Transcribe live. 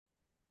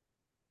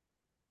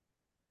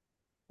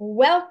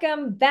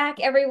Welcome back,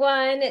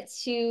 everyone,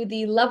 to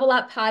the Level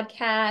Up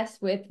podcast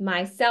with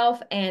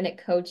myself and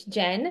Coach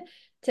Jen.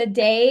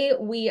 Today,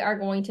 we are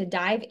going to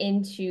dive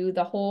into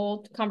the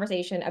whole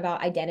conversation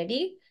about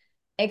identity,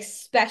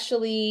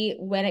 especially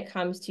when it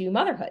comes to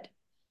motherhood.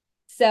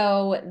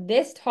 So,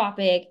 this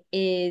topic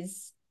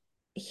is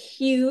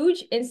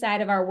huge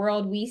inside of our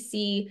world. We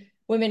see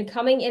women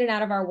coming in and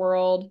out of our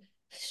world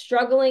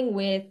struggling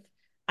with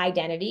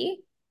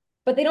identity,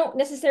 but they don't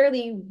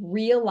necessarily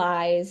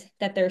realize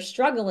that they're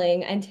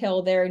struggling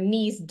until they're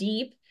knees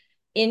deep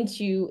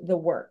into the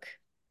work.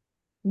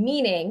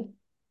 Meaning,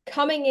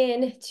 coming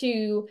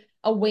into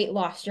a weight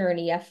loss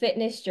journey, a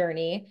fitness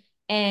journey,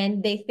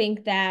 and they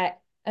think that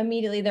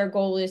immediately their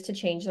goal is to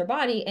change their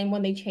body. And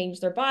when they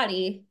change their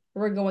body,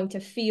 we're going to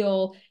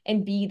feel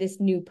and be this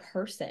new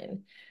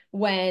person.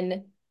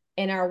 When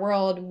in our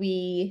world,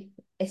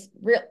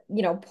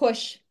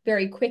 push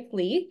very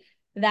quickly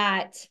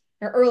that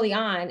or early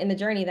on in the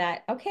journey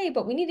that, okay,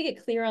 but we need to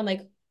get clear on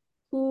like,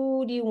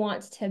 who do you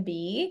want to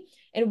be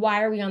and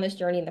why are we on this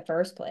journey in the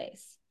first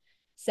place?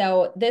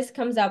 So this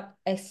comes up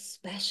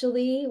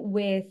especially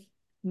with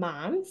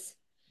moms.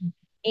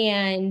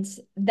 And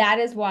that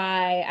is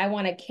why I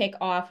want to kick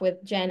off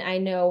with Jen. I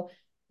know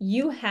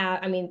you've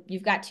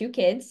got two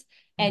kids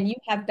and you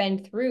have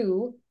been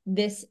through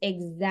this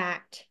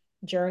exact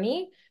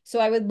journey. So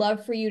I would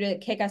love for you to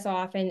kick us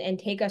off and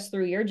take us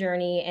through your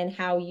journey and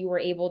how you were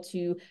able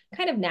to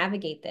kind of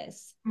navigate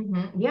this.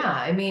 Yeah,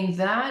 I mean,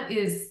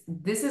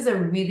 this is a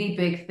really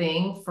big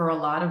thing for a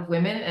lot of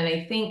women. And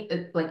I think,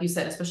 like you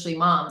said, especially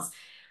moms,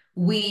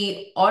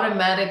 we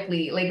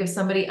automatically, like if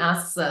somebody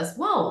asks us,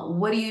 well,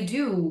 what do you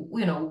do?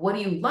 What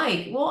do you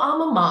like? Well, I'm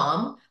a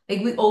mom.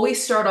 Like we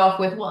always start off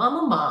with, well,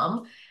 I'm a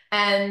mom.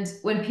 And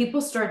when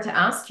people start to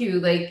ask you,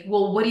 like,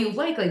 well, what do you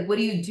like? Like, what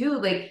do you do?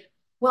 Like,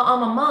 well,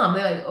 I'm a mom.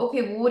 They're like,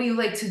 okay, well, what do you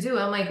like to do?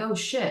 I'm like, oh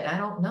shit, I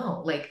don't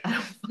know. Like, I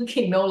don't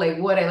fucking know like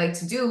what I like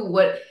to do,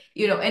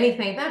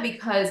 anything like that.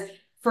 Because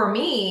for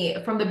me,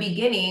 from the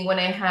beginning, when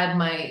I had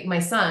my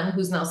son,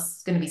 who's now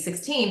going to be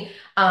 16,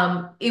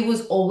 it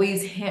was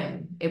always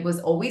him. It was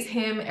always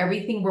him.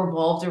 Everything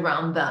revolved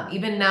around them.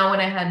 Even now, when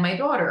I had my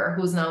daughter,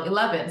 who's now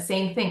 11,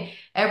 same thing.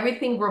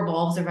 Everything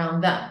revolves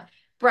around them.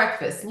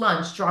 Breakfast,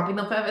 lunch, dropping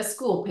them off at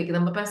school, picking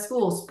them up at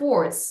school,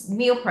 sports,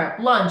 meal prep,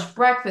 lunch,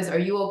 breakfast. Are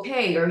you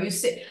okay? Are you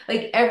sick?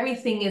 Like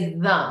everything is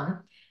them.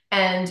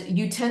 And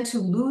you tend to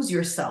lose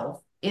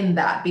yourself in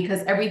that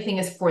because everything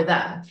is for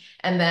them.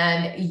 And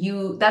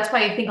then that's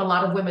why I think a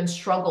lot of women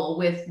struggle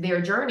with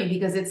their journey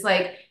because it's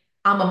like,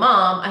 I'm a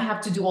mom. I have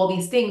to do all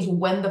these things.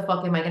 When the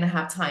fuck am I going to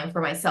have time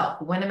for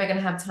myself? When am I going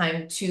to have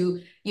time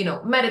to,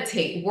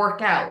 meditate,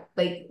 work out?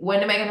 Like, when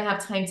am I going to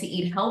have time to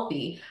eat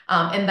healthy?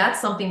 And that's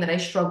something that I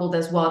struggled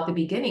as well at the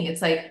beginning.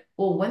 It's like,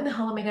 well, when the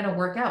hell am I going to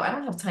work out? I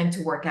don't have time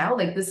to work out.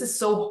 Like, this is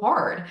so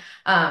hard.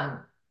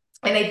 And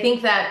I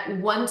think that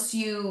and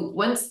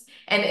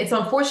it's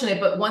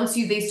unfortunate, but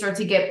they start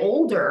to get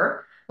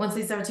older,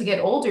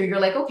 you're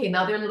like, okay,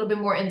 now they're a little bit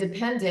more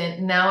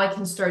independent. Now I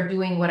can start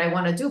doing what I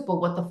want to do. But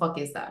what the fuck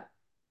is that?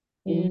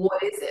 Mm.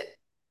 What is it?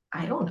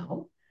 I don't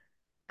know.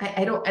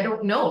 I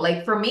don't know.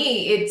 Like for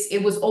me,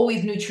 it was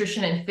always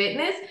nutrition and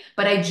fitness,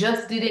 but I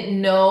just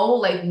didn't know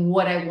like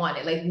what I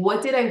wanted. Like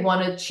what did I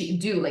want to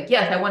do? Like,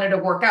 yes, I wanted to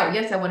work out.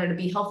 Yes, I wanted to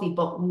be healthy,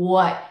 but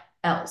what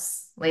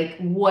else? Like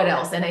what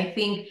else? And I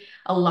think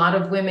a lot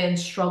of women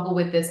struggle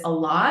with this a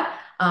lot.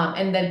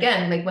 And then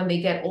again, like when they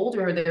get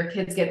older, their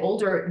kids get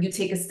older, you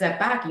take a step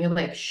back and you're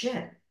like,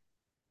 shit,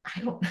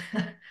 I don't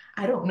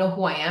I don't know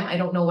who I am. I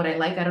don't know what I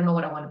like. I don't know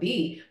what I want to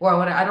be, or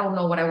I don't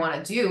know what I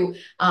want to do.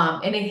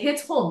 And it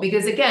hits home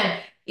because again,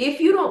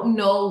 if you don't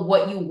know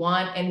what you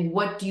want and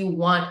what do you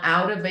want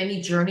out of any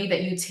journey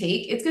that you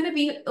take, it's going to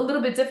be a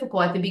little bit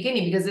difficult at the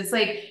beginning because it's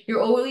like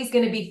you're always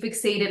going to be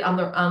fixated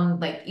on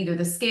like either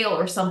the scale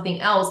or something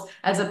else,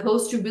 as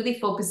opposed to really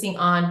focusing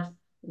on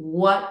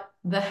what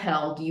the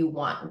hell do you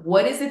want?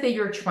 What is it that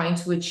you're trying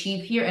to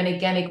achieve here? And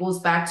again, it goes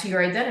back to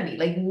your identity.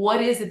 Like,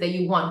 what is it that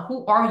you want?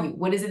 Who are you?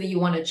 What is it that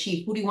you want to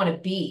achieve? Who do you want to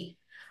be?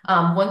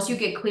 Once you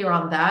get clear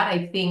on that,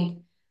 I think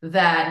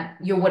that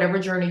your whatever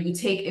journey you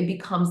take, it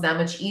becomes that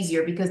much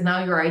easier because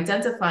now you're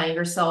identifying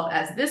yourself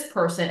as this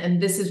person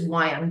and this is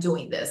why I'm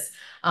doing this.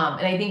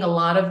 And I think a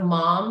lot of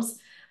moms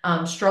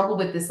struggle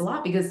with this a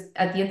lot because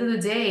at the end of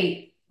the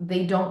day,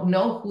 they don't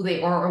know who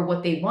they are or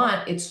what they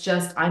want. It's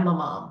just, I'm a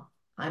mom.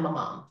 I'm a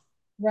mom.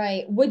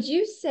 Right. Would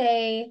you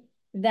say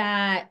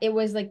that it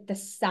was like the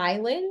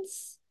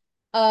silence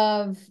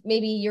of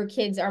maybe your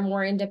kids are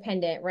more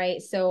independent, right?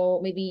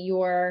 So maybe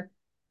you're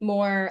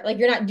more like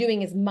you're not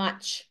doing as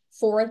much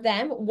for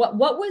them. What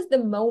was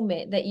the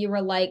moment that you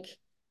were like,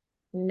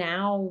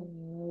 now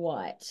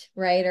what,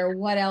 right? Or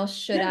what else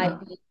should I Yeah.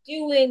 be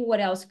doing?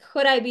 What else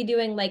could I be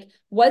doing? Like,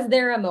 was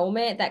there a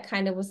moment that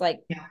kind of was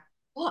like, Yeah.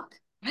 look,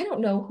 I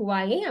don't know who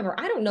I am, or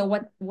I don't know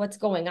what's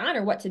going on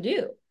or what to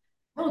do?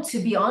 No, to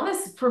be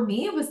honest, for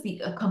me, it was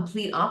the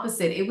complete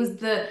opposite. It was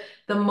the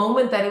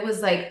moment that it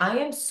was like, I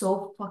am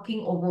so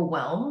fucking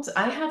overwhelmed.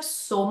 I have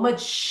so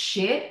much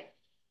shit,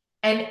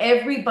 and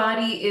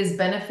everybody is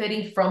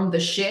benefiting from the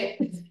shit.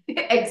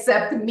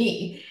 except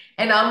me.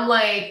 And I'm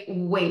like,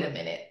 wait a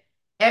minute.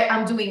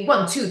 I'm doing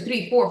one, two,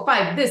 three, four,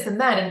 five, this and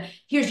that. And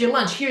here's your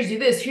lunch, here's you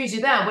this, here's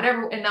you that,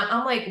 whatever. And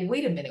I'm like,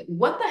 wait a minute,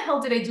 what the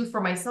hell did I do for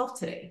myself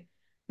today?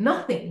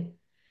 Nothing.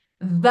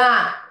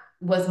 That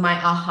was my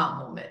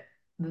aha moment.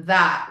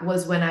 That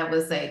was when I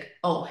was like,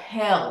 oh,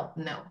 hell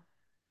no.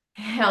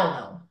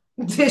 Hell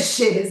no. This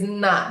shit is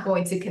not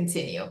going to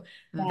continue.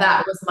 Yeah.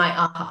 That was my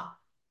aha.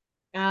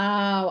 Oh,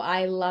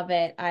 I love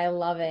it. I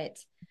love it.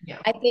 Yeah.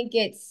 I think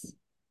it's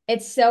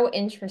so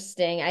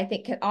interesting. I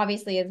think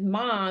obviously as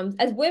moms,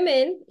 as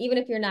women, even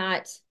if you're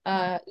not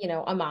a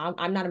mom,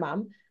 I'm not a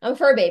mom. I'm a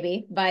fur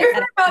baby, You're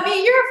for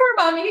mommy. You're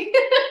for mommy.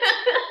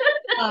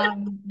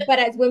 but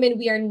as women,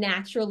 we are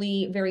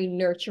naturally very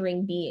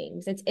nurturing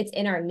beings. It's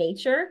in our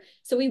nature.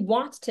 So we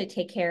want to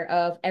take care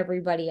of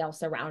everybody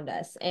else around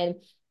us and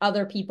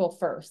other people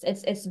first.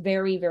 It's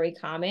very, very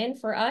common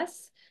for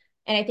us.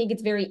 And I think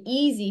it's very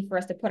easy for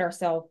us to put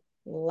ourselves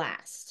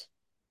last,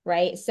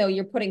 right? So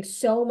you're putting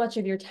so much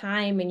of your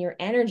time and your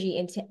energy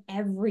into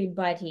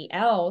everybody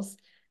else,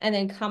 and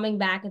then coming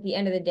back at the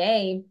end of the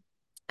day,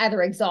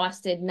 either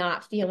exhausted,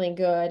 not feeling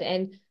good.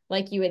 And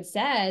like you had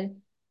said,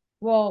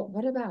 well,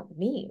 what about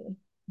me?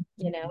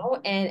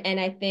 And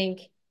I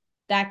think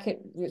that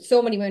could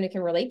so many women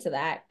can relate to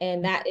that.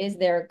 And that is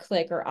their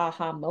click or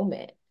aha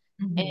moment.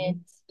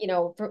 And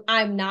Mhm.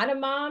 I'm not a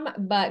mom,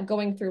 but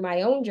going through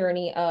my own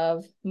journey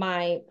of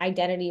my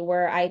identity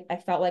where I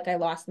felt like I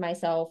lost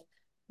myself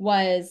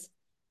was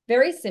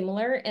very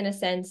similar in a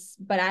sense,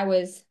 but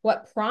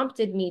what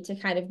prompted me to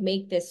kind of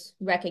make this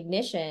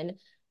recognition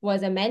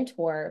was a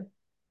mentor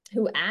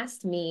who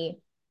asked me,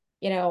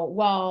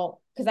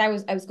 well, because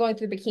I was going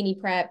through bikini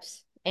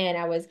preps and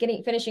I was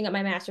finishing up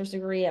my master's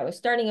degree. I was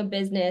starting a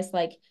business.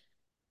 Like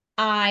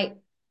I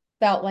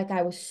felt like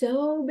I was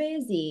so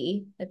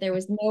busy that there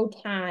was no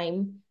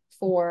time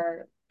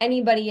for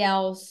anybody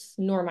else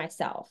nor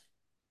myself.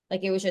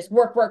 Like it was just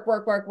work, work,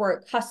 work, work,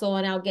 work, hustle,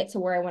 and I'll get to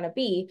where I want to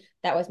be.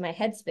 That was my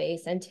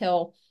headspace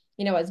until,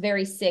 I was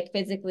very sick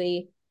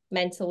physically,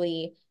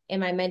 mentally. And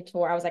my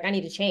mentor, I was like, I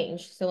need to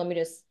change. So let me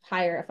just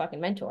hire a fucking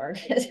mentor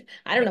because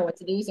I don't know what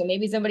to do. So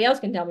maybe somebody else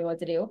can tell me what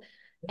to do.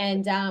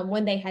 And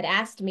when they had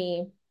asked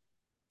me,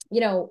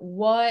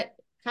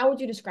 how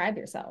would you describe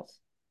yourself?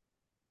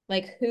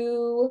 Like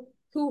who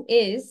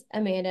is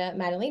Amanda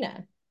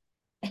Madalena?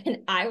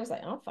 And I was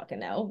like, I don't fucking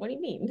know. What do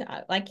you mean?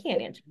 I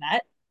can't answer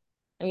that.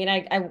 I mean,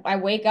 I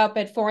wake up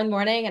at 4 in the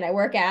morning and I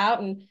work out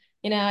and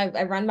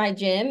I run my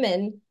gym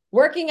and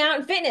working out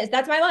and fitness.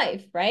 That's my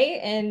life, right?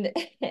 And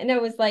and I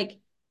was like,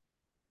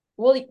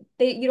 well,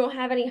 you don't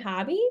have any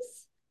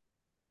hobbies?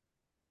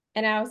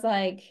 And I was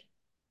like,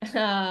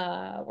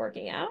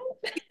 working out?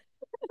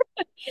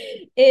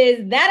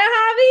 Is that a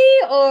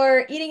hobby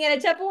or eating at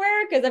a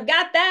Tupperware? Because I've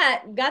got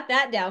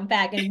that down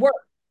pat and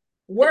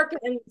work.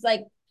 And it's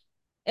like,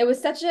 it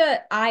was such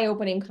a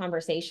eye-opening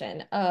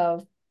conversation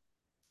of,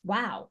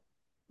 wow,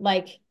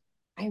 like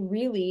I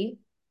really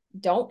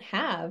don't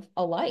have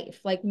a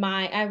life. Like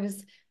I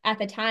was at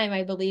the time,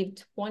 I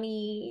believe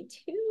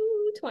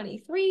 22,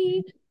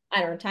 23. I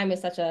don't know, time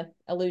is such a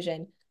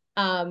illusion.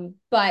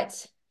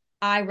 But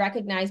I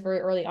recognized very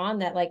early on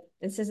that like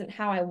this isn't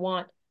how I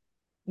want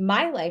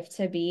my life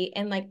to be.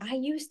 And like I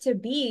used to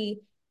be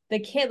the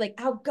kid, like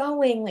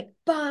outgoing, like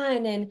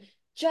fun, and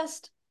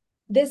just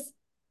this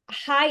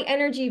high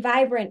energy,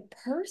 vibrant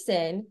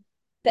person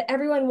that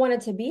everyone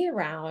wanted to be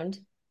around.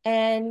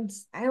 And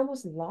I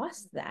almost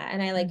lost that.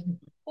 And I like Mhm.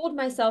 pulled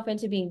myself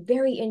into being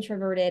very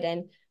introverted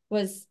and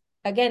was,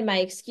 again, my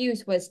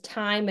excuse was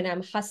time and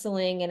I'm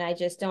hustling and I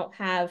just don't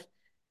have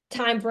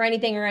time for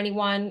anything or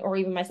anyone or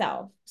even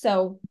myself.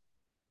 So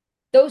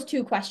those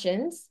two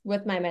questions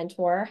with my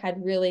mentor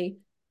had really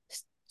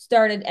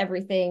started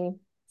everything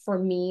for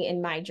me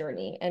in my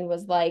journey and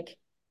was like,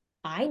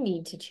 I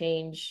need to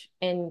change.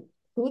 And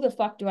who the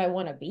fuck do I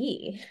want to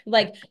be?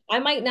 Like, I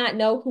might not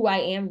know who I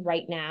am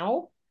right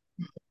now,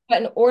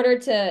 but in order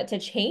to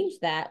change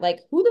that, like,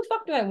 who the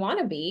fuck do I want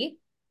to be?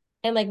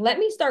 And like, let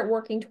me start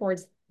working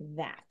towards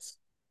that.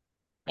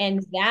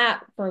 And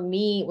that for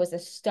me was the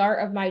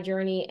start of my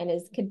journey and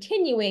is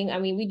continuing. I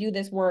mean, we do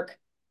this work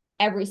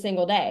every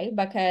single day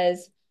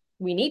because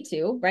we need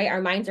to, right?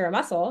 Our minds are a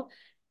muscle.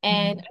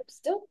 And Mhm. I'm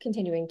still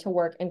continuing to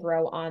work and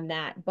grow on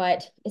that.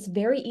 But it's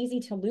very easy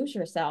to lose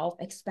yourself,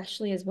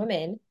 especially as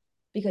women,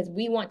 because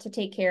we want to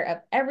take care of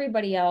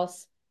everybody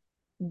else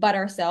but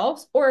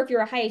ourselves. Or if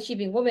you're a high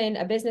achieving woman,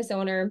 a business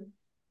owner,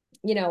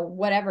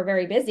 whatever,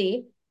 very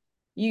busy,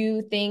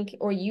 you think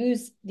or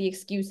use the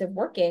excuse of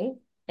working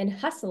and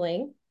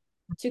hustling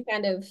to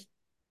kind of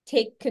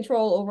take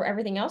control over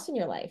everything else in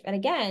your life. And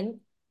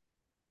again,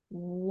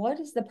 what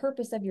is the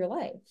purpose of your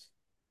life?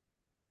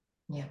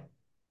 Yeah.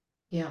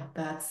 Yeah,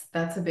 that's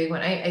a big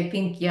one. I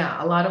think,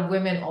 yeah, a lot of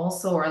women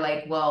also are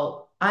like,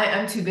 well,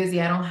 I'm too busy.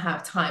 I don't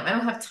have time. I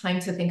don't have time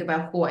to think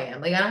about who I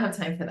am. Like, I don't have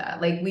time for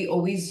that. Like, we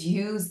always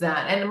use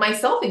that, and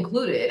myself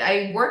included.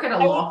 I work at a I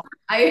was, law firm.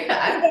 I, I was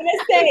I don't gonna have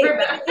time say for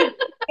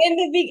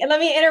that. let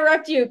me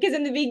interrupt you because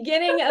in the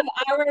beginning of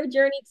our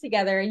journey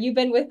together, you've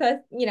been with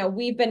us,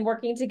 we've been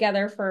working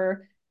together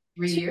for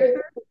 3 years?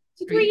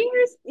 two to 3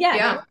 years. 3? Yeah,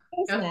 Yeah. 3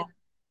 years Yeah. now.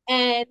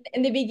 And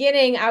in the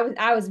beginning, I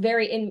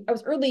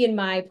was early in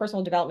my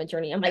personal development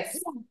journey. I'm like,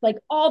 Yes. yeah, like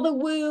all the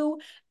woo,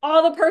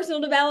 all the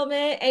personal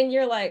development, and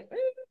you're like,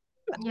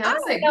 Yeah, I I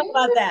was don't like, know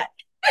about that.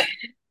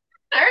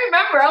 I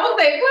remember I was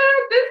like,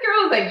 what? This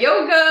girl is like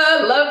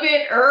yoga, love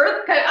it,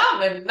 earth.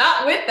 I'm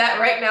not with that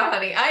right now,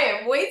 honey. I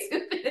am way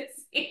too busy.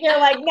 You're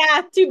like,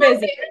 nah, too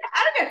busy.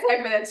 I don't got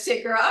time for that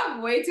shit, girl.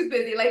 I'm way too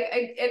busy.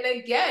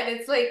 And again,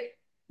 it's like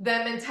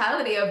the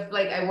mentality of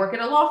like, I work in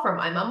a law firm.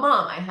 I'm a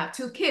mom. I have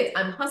 2 kids.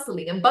 I'm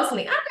hustling and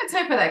bustling. I don't got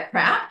time for that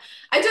crap.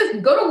 I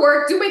just go to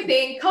work, do my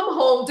thing, come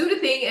home, do the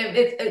thing, and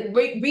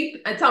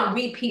it's on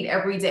repeat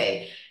every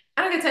day.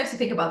 I don't get time to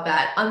think about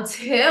that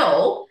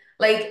until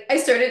like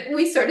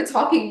we started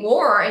talking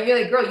more, and you're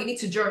like, girl, you need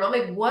to journal. I'm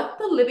like, what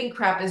the living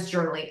crap is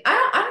journaling? I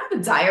don't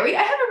have a diary.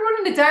 I haven't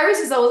written a diary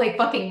since I was like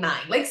fucking 9.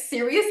 Like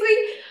seriously.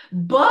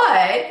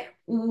 But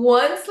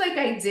once like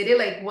I did it,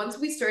 like once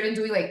we started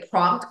doing like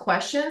prompt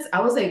questions,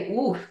 I was like,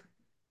 ooh,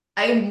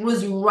 I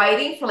was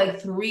writing for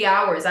like 3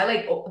 hours.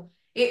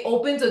 It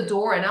opened a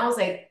door, and I was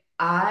like,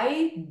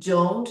 I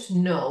don't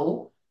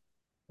know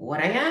what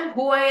I am,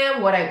 who I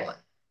am, what I want.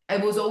 I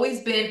was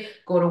always been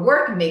go to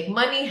work, make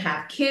money,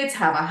 have kids,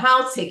 have a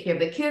house, take care of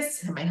the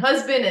kids, have my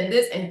husband, and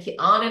this, and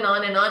on and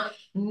on and on.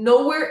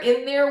 Nowhere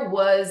in there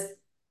was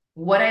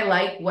what I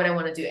like, what I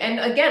want to do. And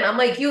again, I'm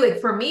like you, like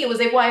for me, it was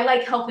like, well, I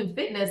like health and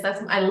fitness.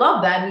 I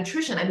love that.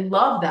 Nutrition, I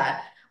love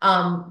that.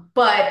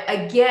 But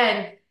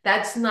again,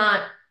 that's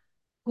not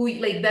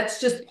like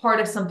that's just part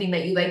of something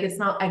that you like. It's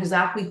not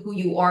exactly who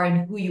you are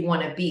and who you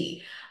want to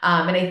be.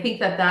 And I think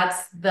that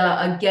that's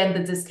the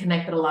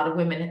disconnect that a lot of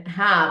women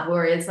have,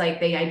 where it's like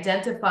they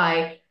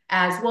identify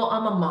as, well,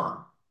 I'm a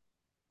mom.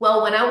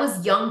 Well, when I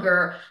was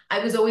younger, I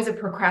was always a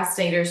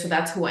procrastinator, so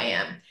that's who I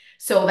am.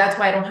 So that's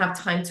why I don't have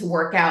time to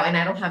work out and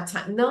I don't have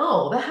time.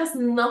 No, that has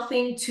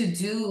nothing to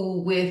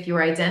do with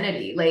your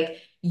identity. Like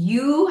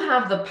you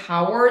have the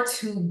power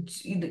to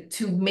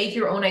make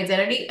your own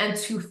identity and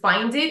to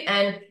find it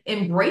and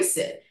embrace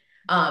it.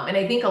 And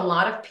I think a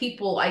lot of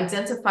people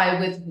identify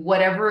with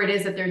whatever it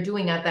is that they're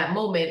doing at that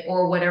moment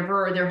or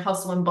whatever their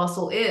hustle and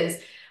bustle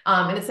is.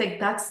 And it's like,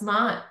 that's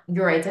not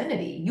your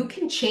identity. You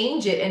can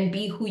change it and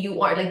be who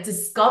you are, like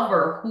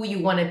discover who you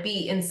want to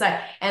be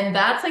inside. And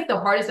that's like the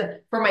hardest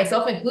for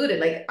myself included.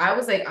 Like, I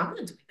was like, I'm not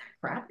doing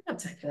that crap. I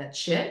don't have time for that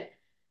shit.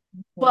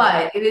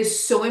 But it is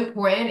so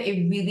important.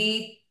 It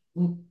really,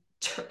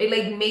 it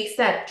like makes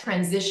that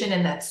transition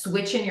and that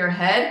switch in your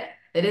head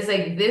that is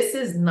like, this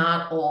is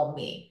not all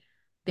me.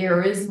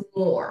 There is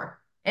more.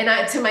 And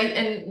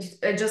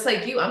just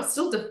like you, I'm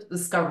still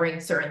discovering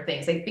certain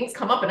things. Like things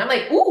come up and I'm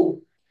like,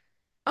 ooh,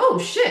 oh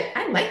shit,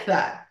 I like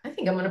that. I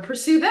think I'm going to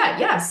pursue that.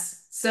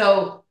 Yes.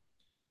 So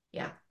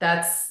yeah,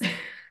 that's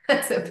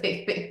that's a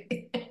big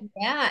thing.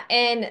 Yeah,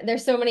 and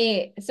there's so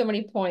many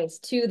points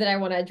too that I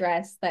want to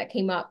address that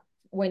came up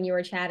when you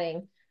were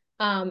chatting.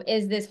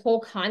 Is this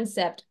whole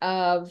concept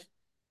of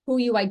who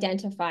you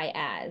identify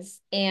as.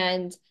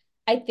 And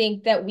I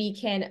think that we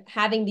can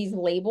having these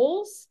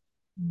labels,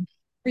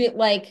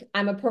 like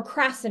I'm a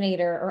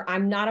procrastinator or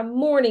I'm not a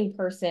morning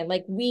person,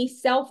 like we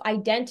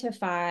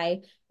self-identify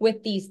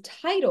with these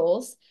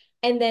titles,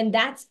 and then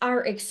that's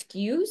our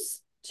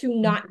excuse to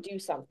not do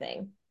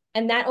something.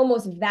 And that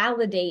almost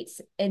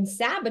validates and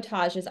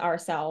sabotages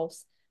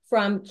ourselves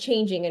from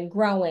changing and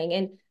growing.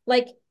 And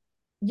like,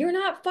 you're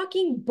not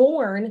fucking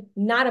born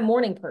not a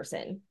morning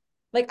person.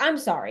 Like, I'm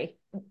sorry.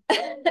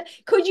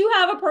 Could you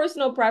have a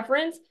personal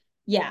preference?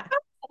 Yeah.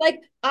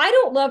 Like, I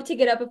don't love to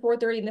get up at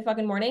 4:30 in the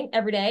fucking morning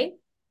every day.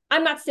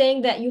 I'm not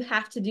saying that you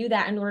have to do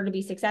that in order to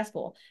be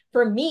successful.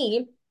 For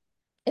me,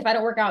 if I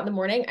don't work out in the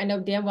morning, I know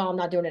damn well I'm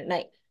not doing it at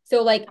night.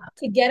 So, like,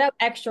 to get up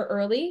extra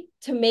early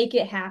to make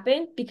it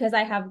happen because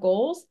I have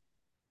goals,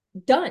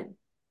 done.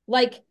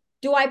 Like,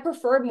 do I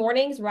prefer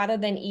mornings rather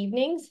than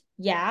evenings?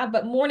 Yeah,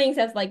 but mornings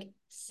as like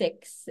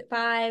 6,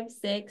 5,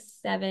 6,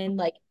 7,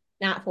 like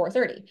not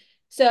 4:30.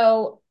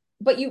 So,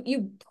 but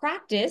you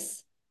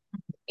practice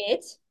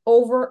it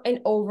over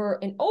and over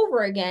and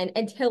over again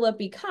until it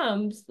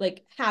becomes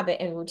like habit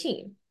and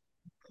routine,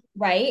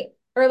 right?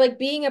 Or like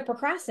being a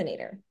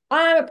procrastinator.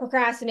 I'm a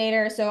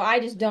procrastinator, so I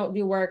just don't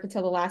do work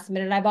until the last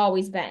minute. I've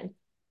always been.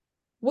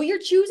 Well, you're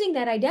choosing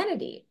that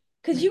identity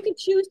because you Right. can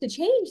choose to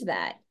change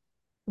that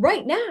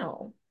right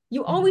now.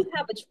 You always Mhm.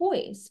 have a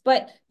choice,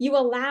 but you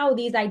allow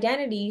these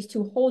identities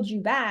to hold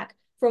you back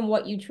from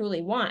what you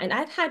truly want. And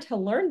I've had to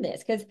learn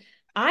this because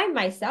I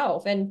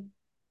myself, and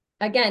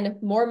again,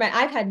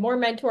 I've had more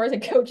mentors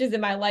and coaches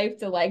in my life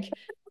to like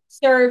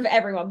serve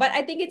everyone. But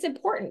I think it's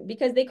important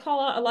because they call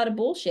out a lot of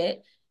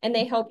bullshit and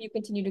they help you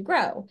continue to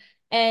grow.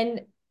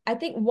 And I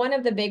think one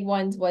of the big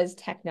ones was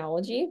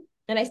technology.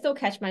 And I still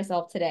catch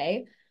myself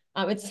today.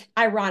 It's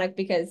ironic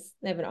because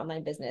I have an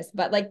online business,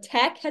 but like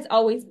tech has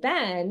always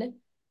been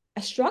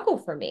a struggle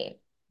for me.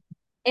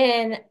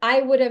 And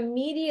I would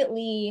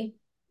immediately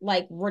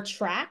like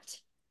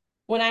retract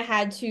when I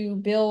had to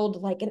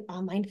build like an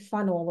online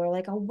funnel or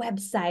like a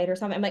website or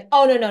something. I'm like,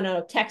 oh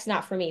no, tech's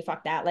not for me.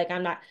 Fuck that. Like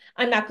I'm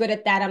not good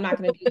at that. I'm not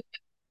gonna do it.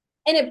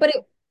 And it, but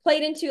it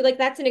played into like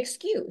that's an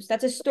excuse.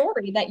 That's a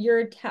story that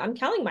I'm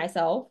telling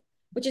myself,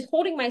 which is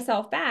holding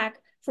myself back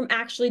from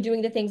actually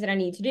doing the things that I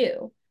need to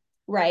do,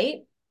 right?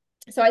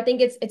 So I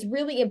think it's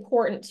really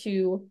important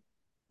to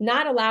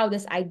not allow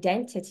this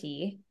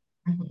identity,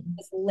 Mhm.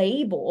 this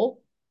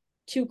label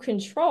to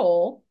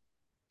control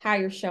how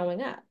you're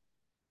showing up,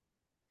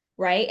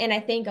 right? And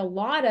I think a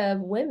lot of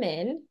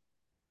women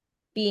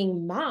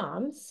being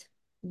moms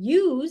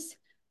use,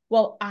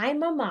 well,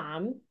 I'm a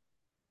mom,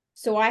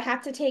 so I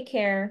have to take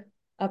care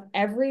of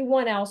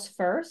everyone else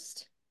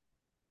first,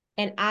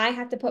 and I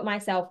have to put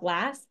myself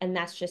last, and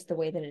that's just the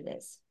way that it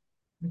is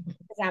Mhm.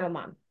 because I'm a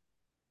mom.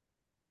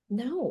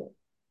 No,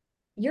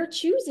 you're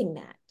choosing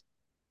that.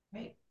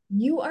 Right.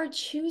 You are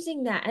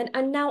choosing that.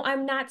 And now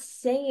I'm not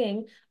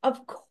saying,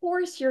 of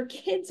course, your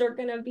kids are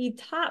going to be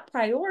top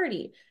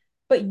priority,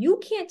 but you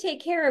can't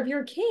take care of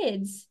your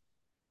kids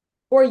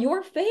or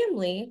your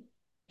family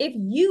if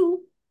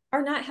you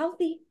are not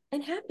healthy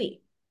and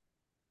happy.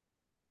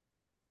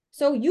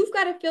 So you've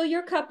got to fill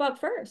your cup up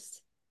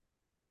first.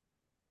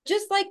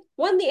 Just like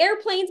when the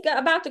airplane's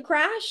about to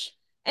crash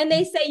and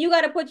they say you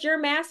got to put your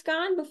mask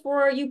on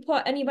before you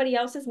put anybody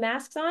else's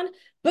masks on,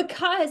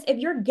 because if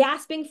you're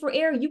gasping for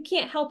air, you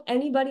can't help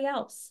anybody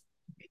else.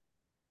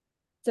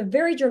 It's a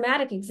very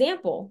dramatic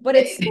example, but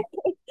it's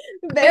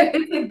very,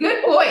 It's a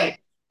good point.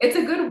 It's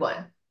a good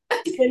one.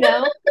 you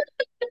know?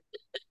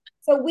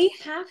 So we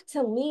have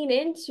to lean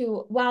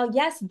into, while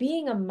yes,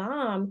 being a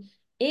mom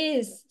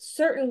is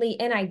certainly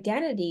an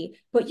identity,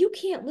 but you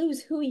can't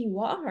lose who you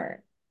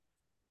are,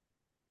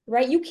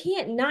 right? You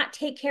can't not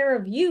take care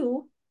of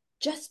you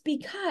just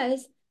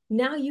because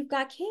now you've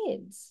got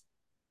kids.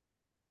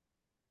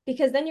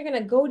 Because then you're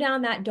going to go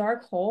down that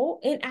dark hole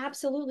and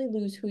absolutely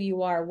lose who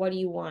you are. What do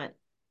you want?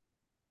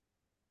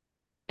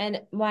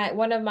 And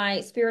one of my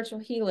spiritual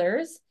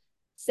healers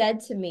said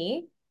to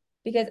me,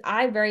 because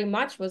I very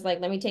much was like,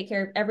 let me take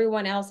care of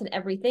everyone else and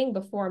everything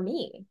before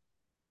me.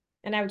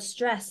 And I would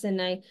stress and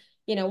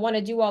want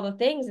to do all the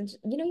things. And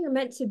you're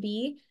meant to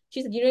be,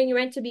 she said, you're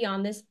meant to be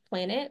on this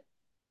planet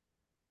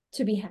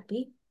to be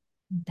happy.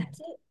 That's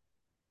it.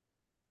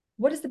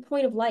 What is the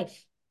point of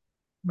life?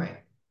 Right.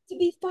 To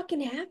be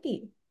fucking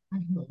happy.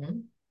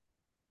 Mhm.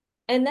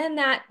 And then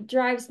that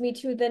drives me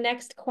to the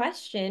next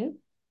question.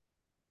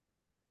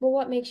 Well,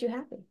 what makes you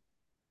happy?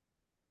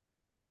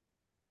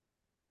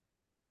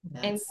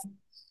 And That's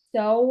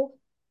so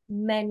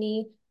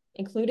many,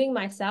 including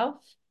myself,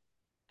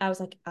 I was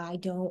like, I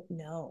don't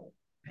know.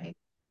 right.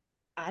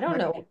 I don't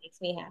know Right. what makes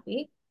me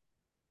happy.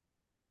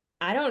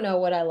 I don't know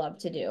what I love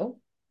to do.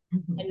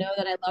 I Mhm. know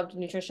that I loved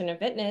nutrition and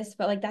fitness,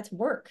 but like that's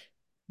work.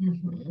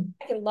 Mhm.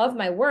 I can love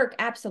my work,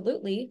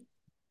 absolutely.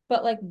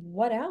 But like,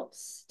 what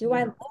else do I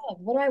Yeah. love?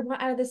 What do I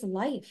want out of this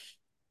life?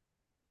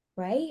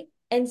 Right.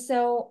 And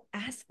so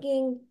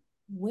asking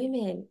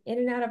women in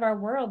and out of our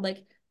world,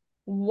 like,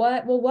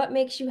 what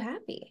makes you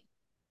happy?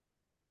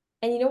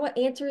 And you know what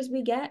answers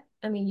we get?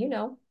 I mean,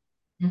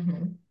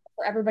 Mhm.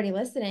 for everybody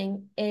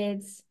listening,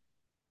 it's,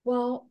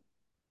 well,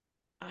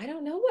 I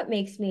don't know what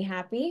makes me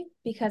happy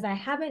because I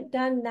haven't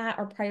done that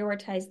or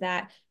prioritized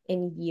that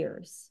in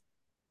years.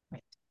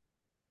 Right.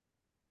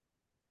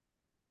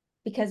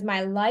 Because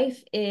my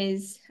life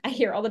is, I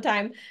hear all the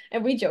time,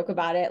 and we joke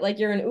about it, like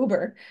you're an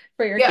Uber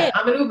for your Yeah, kid.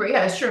 I'm an Uber.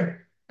 Yeah, it's true.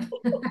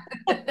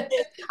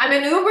 I'm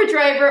an Uber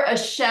driver, a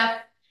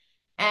chef,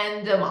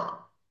 and a mom.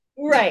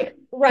 Right,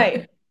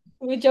 right.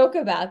 We joke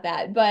about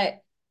that,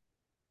 but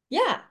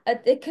yeah,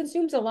 it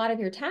consumes a lot of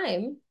your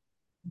time.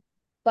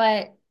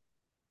 But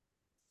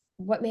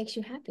what makes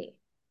you happy?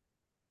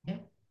 Yeah.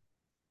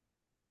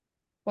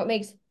 What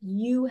makes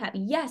you happy?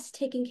 Yes,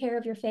 taking care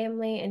of your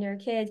family and your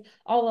kids,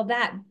 all of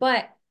that,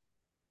 but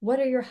what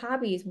are your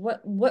hobbies?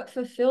 What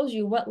fulfills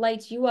you? What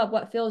lights you up?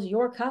 What fills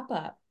your cup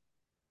up?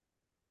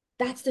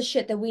 That's the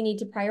shit that we need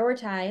to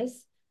prioritize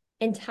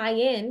and tie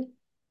in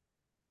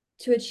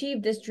to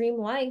achieve this dream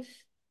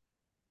life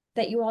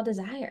that you all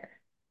desire.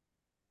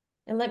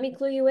 And let me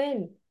clue you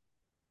in.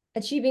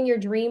 Achieving your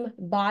dream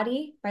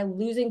body by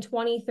losing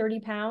 20, 30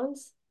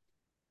 pounds,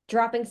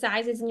 dropping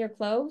sizes in your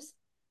clothes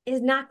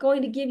is not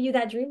going to give you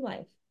that dream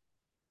life.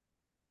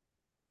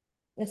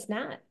 It's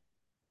not,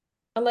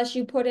 unless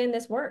you put in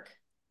this work.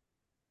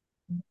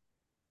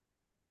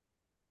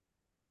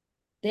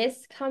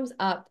 This comes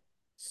up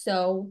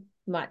so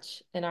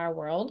much in our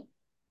world.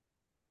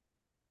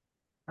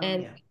 Oh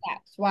And yeah.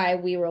 that's why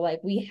we were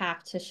like, we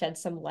have to shed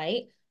some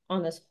light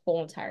on this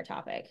whole entire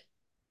topic.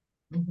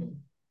 Mhm.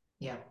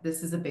 Yeah,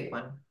 this is a big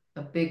one,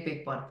 a big,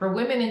 big one for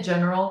women in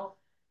general,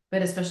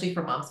 but especially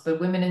for moms. But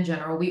women in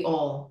general, we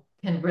all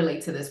can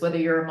relate to this, whether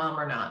you're a mom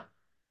or not.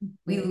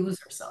 We Mm. lose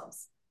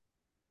ourselves.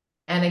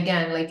 And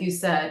again, like you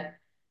said,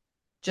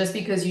 just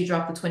because you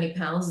drop the 20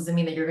 pounds doesn't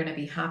mean that you're going to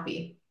be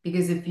happy.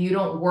 Because if you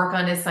don't work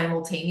on it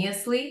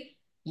simultaneously,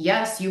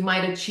 yes, you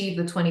might achieve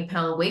the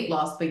 20-pound weight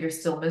loss, but you're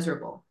still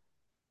miserable.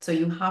 So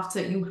you have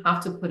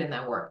to put in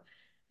that work.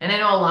 And I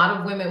know a lot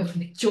of women when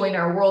they join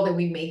our world and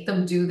we make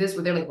them do this,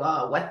 where they're like,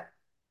 "Wow,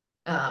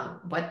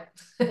 what?"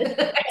 This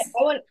is,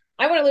 I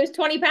I want to lose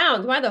 20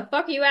 pounds. Why the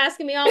fuck are you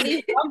asking me all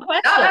these dumb Stop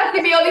questions?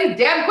 asking me all these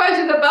damn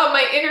questions about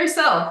my inner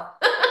self.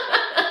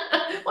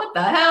 What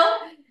the hell?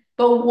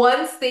 But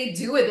once they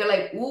do it, they're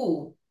like,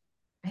 ooh,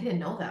 I didn't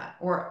know that.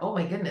 Or, oh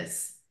my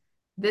goodness,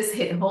 this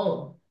hit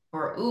home.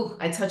 Or, ooh,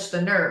 I touched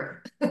the nerve.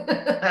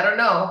 I don't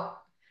know.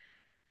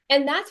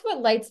 And that's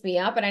what lights me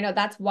up. And I know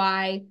that's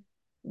why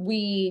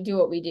we do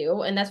what we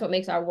do. And that's what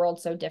makes our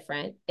world so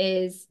different,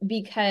 is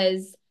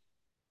because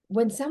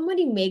when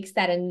somebody makes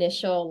that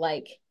initial,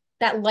 like,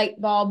 that light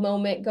bulb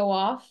moment go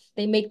off,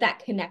 they make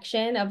that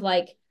connection of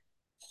like,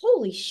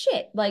 holy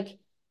shit, like,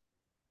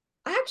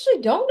 I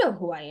actually don't know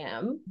who I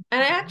am.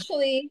 And I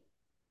actually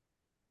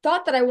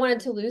thought that I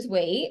wanted to lose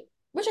weight,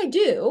 which I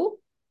do,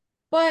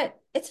 but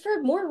it's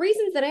for more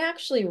reasons than I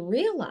actually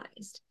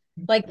realized.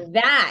 Like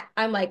that,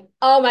 I'm like,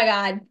 oh my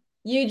God,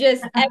 everything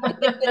just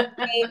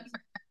changed.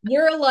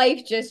 Your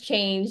life just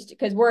changed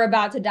because we're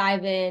about to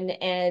dive in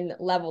and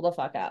level the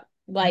fuck up.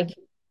 Like,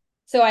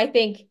 so I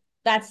think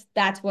that's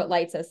what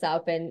lights us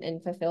up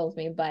and fulfills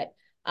me. But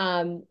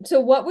so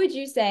what would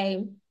you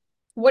say,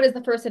 what is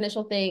the first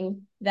initial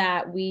thing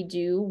that we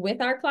do with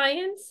our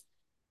clients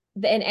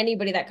and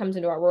anybody that comes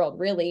into our world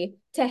really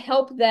to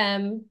help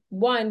them,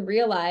 one,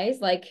 realize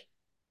like,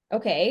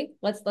 okay,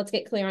 let's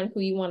get clear on who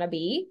you want to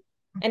be.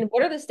 And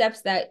what are the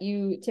steps that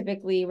you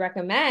typically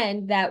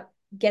recommend that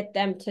get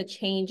them to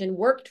change and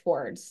work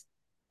towards,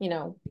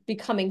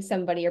 becoming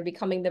somebody or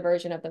becoming the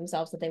version of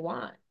themselves that they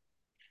want?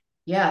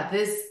 Yeah,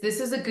 this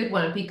is a good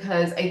one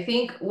because I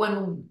think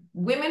when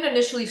women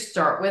initially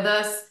start with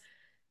us,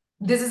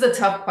 this is a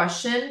tough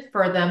question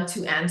for them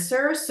to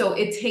answer. So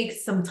it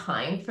takes some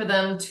time for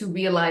them to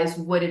realize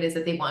what it is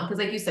that they want.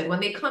 Because, like you said, when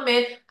they come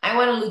in, I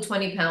want to lose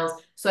 20 pounds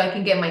so I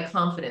can get my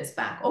confidence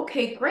back.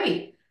 Okay,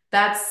 great.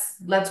 That's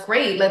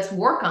great. Let's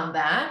work on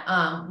that.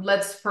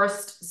 Let's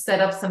first set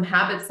up some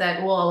habits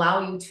that will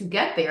allow you to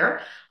get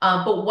there.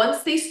 But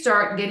once they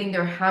start getting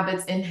their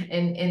habits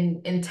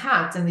in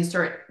intact and they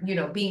start,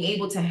 being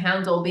able to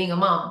handle being a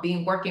mom,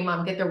 being working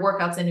mom, get their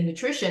workouts and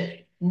nutrition,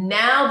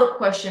 now the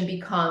question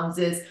becomes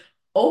is,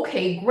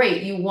 okay,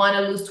 great. You want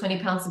to lose 20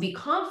 pounds to be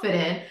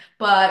confident.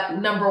 But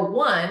number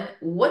one,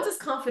 what does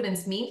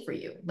confidence mean for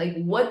you?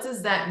 Like, what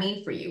does that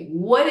mean for you?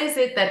 What is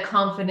it that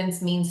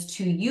confidence means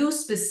to you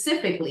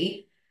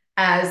specifically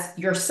as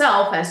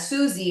yourself, as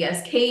Susie,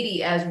 as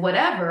Katie, as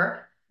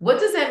whatever? What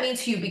does that mean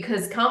to you?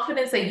 Because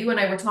confidence that you and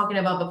I were talking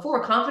about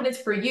before, confidence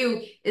for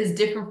you is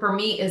different for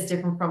me, is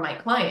different from my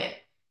client.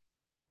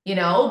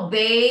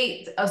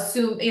 They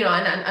assume,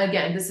 and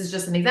again, this is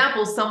just an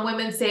example. Some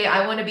women say,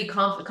 I want to be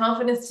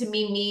confidence to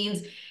me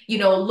means,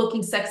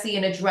 looking sexy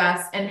in a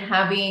dress and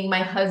having my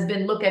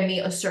husband look at me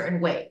a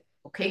certain way.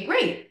 Okay,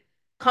 great.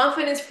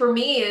 Confidence for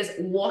me is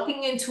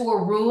walking into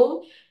a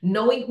room,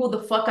 knowing who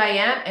the fuck I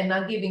am and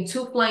not giving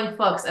two flying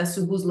fucks as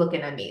to who's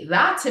looking at me.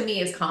 That to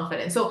me is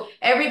confidence. So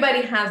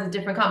everybody has a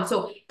different confidence.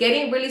 So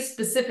getting really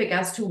specific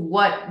as to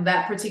what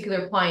that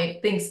particular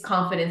client thinks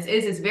confidence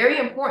is very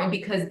important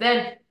because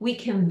then we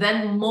can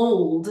then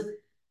mold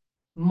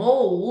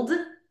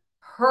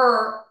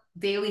her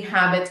daily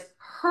habits,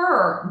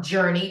 her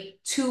journey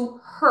to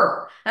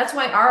her. That's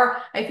why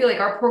I feel like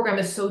our program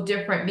is so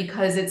different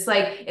because it's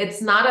like,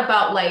 it's not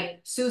about like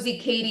Susie,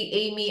 Katie,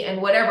 Amy,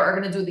 and whatever are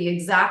going to do the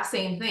exact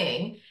same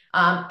thing.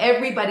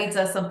 Everybody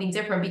does something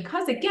different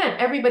because again,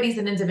 everybody's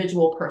an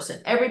individual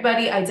person.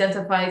 Everybody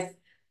identifies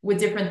with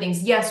different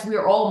things. Yes,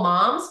 we're all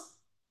moms,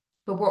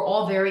 but we're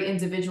all very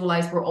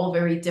individualized. We're all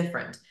very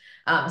different.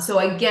 So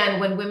again,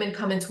 when women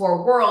come into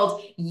our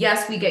world,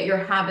 yes, we get your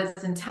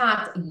habits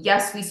intact.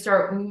 Yes, we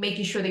start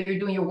making sure that you're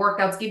doing your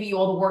workouts, giving you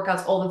all the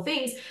workouts, all the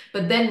things.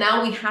 But then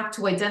now we have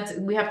to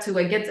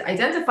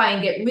identify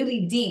and get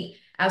really deep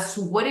as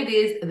to what it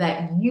is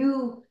that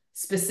you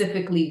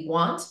specifically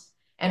want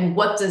and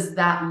what does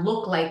that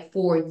look like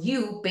for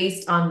you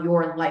based on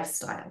your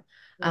lifestyle.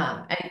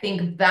 I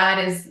think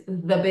that is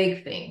the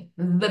big thing,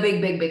 the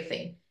big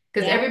thing.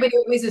 Because Yeah. everybody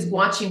always is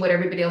watching what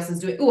everybody else is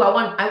doing. Oh,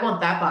 I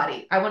want that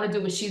body. I want to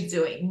do what she's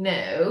doing.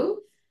 No,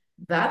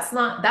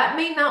 that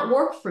may not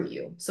work for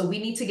you. So we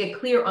need to get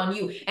clear on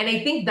you. And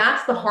I think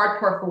that's the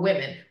hard part for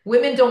women.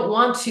 Women don't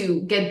want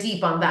to get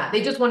deep on that.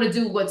 They just want to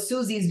do what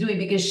Susie's doing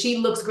because she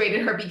looks great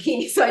in her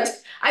bikini. So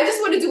I just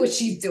want to do what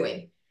she's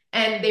doing.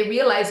 And they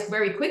realize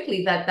very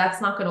quickly that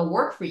that's not going to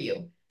work for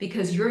you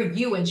because you're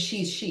you and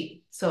she's she.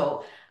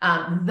 So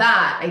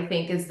that I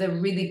think is the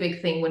really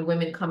big thing when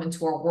women come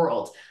into our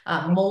world,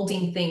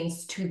 molding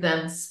things to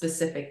them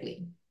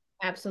specifically.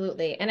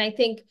 Absolutely. And I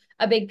think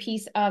a big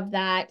piece of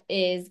that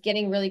is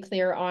getting really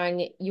clear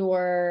on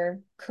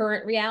your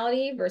current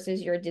reality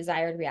versus your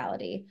desired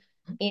reality.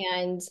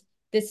 And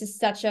this is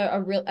such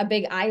a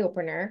big eye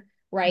opener,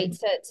 right?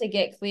 Mhm. To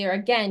get clear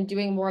again,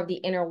 doing more of the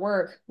inner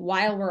work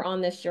while we're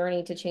on this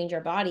journey to change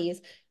our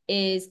bodies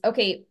is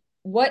okay,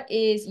 what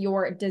is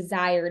your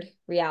desired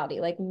reality?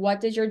 Like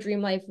what does your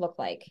dream life look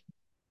like?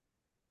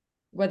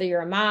 Whether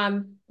you're a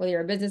mom, whether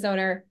you're a business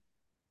owner,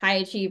 high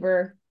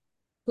achiever,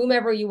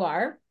 whomever you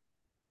are,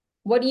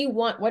 what do you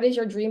want? What does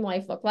your dream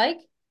life look like?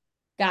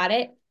 Got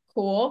it.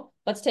 Cool.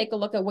 Let's take a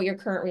look at what your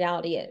current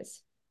reality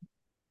is.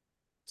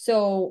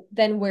 So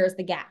then where's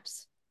the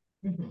gaps?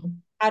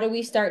 Mhm. How do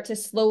we start to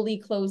slowly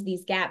close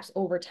these gaps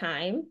over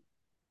time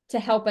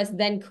to help us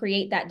then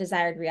create that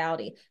desired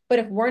reality? But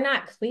if we're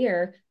not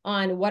clear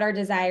on what our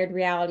desired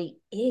reality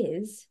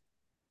is,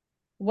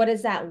 what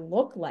does that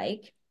look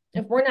like?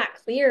 If we're not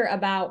clear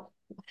about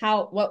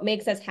what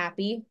makes us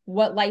happy,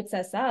 what lights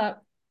us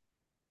up,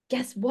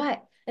 guess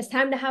what? It's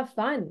time to have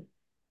fun.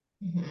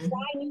 Mhm.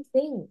 Try new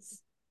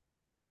things.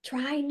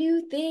 Try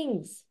new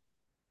things.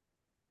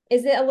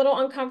 Is it a little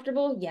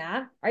uncomfortable?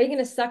 Yeah. Are you going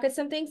to suck at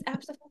some things?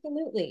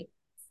 Absolutely.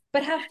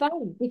 But have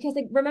fun because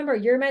like, remember,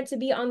 you're meant to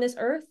be on this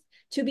earth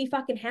to be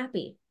fucking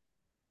happy.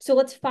 So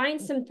let's find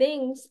some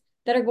things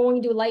that are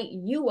going to light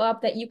you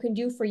up that you can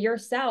do for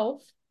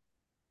yourself.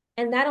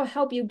 And that'll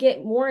help you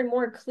get more and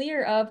more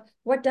clear of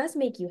what does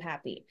make you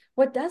happy,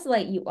 what does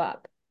light you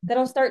up.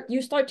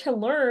 You start to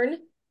learn.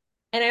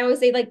 And I always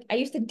say, like, I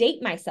used to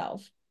date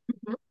myself,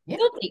 Mhm. Yeah.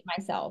 still date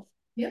myself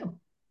Yeah.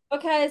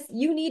 because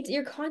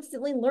you're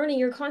constantly learning,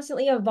 you're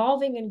constantly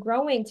evolving and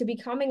growing to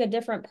becoming a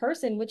different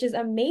person, which is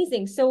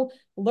amazing. So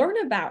learn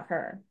about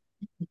her,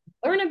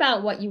 learn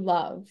about what you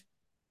love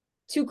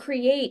to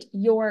create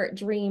your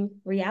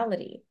dream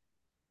reality.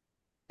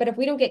 But if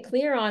we don't get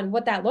clear on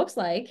what that looks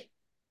like,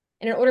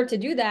 and in order to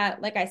do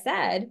that, like I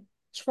said,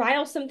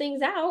 trial some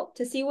things out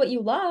to see what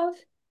you love,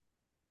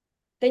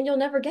 then you'll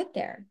never get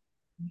there.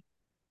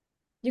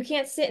 You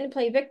can't sit and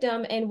play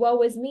victim and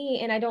woe is me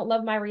and I don't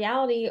love my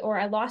reality or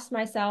I lost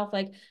myself.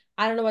 Like,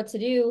 I don't know what to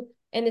do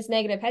in this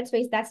negative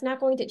headspace. That's not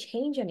going to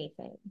change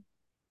anything.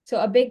 So,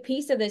 a big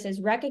piece of this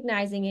is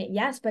recognizing it,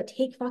 yes, but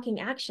take fucking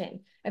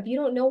action. If you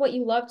don't know what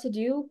you love to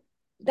do,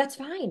 that's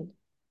fine.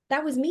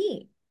 That was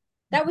me.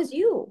 That was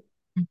you.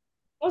 I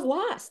was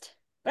lost,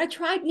 but I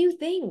tried new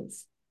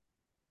things.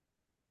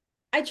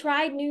 I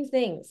tried new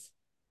things.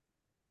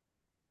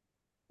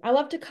 I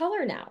love to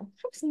color now.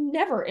 I was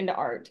never into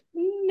art.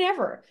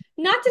 Never.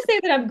 Not to say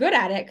that I'm good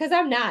at it, because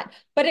I'm not,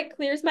 but it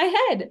clears my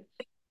head,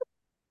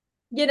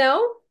 you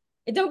know?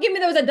 And don't give me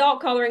those adult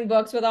coloring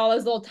books with all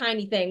those little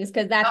tiny things,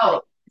 because that's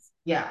Oh,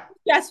 yeah.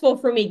 stressful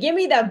for me. Give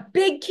me the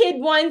big kid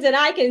ones and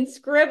I can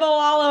scribble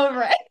all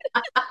over it,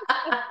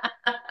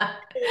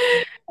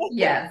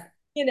 Yes.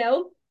 you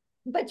know?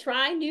 But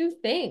try new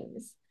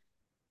things,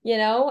 you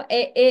know?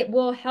 It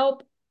will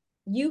help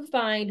you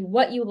find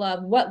what you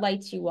love, what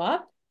lights you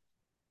up,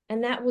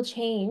 and that will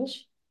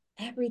change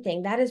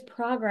everything. That is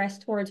progress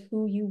towards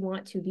who you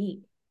want to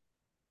be.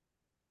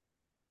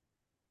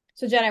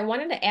 So, Jen, I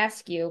wanted to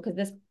ask you because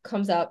this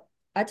comes up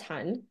a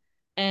ton,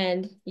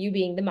 and you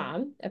being the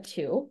mom of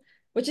two,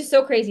 which is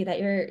so crazy that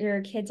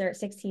your kids are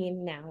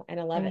 16 now and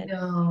I 11.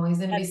 know. He's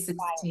gonna be That's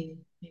wild. 16.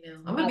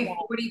 I'm gonna be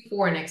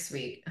 44 next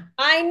week.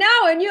 I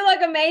know, and you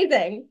look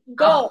amazing. Oh,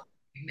 Goal,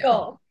 I know.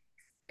 goal.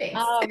 Thanks.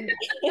 Um,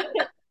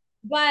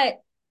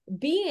 but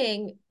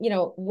being,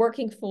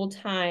 working full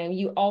time,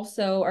 you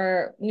also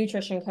are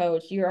nutrition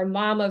coach, you're a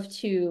mom of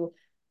two.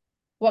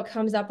 What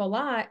comes up a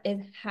lot is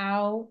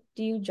how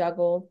do you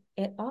juggle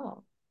it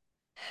all?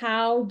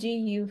 How do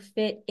you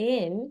fit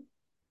in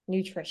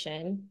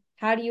nutrition?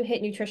 How do you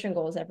hit nutrition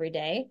goals every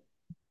day?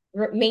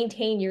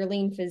 Maintain your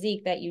lean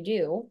physique that you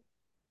do?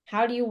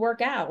 How do you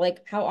work out? Like,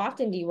 how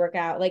often do you work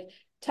out? Like,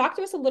 talk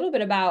to us a little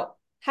bit about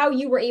how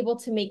you were able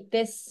to make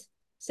this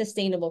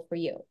sustainable for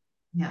you.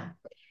 Yeah.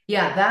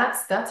 Yeah,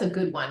 that's a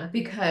good one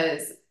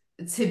because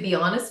to be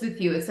honest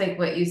with you, it's like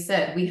what you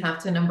said. We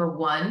have to number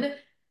one,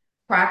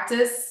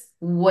 practice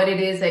what it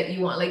is that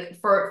you want.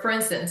 Like for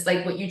instance,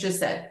 like what you just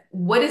said,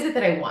 what is it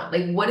that I want?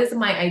 Like what does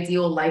my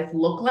ideal life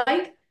look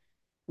like?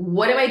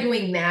 What am I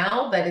doing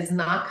now that is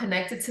not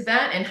connected to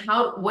that? And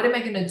what am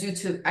I going to do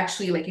to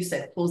actually, like you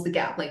said, close the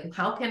gap? Like,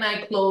 how can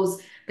I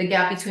close the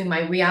gap between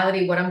my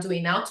reality, what I'm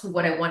doing now, to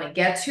what I want to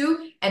get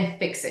to and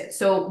fix it?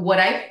 So,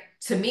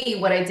 to me,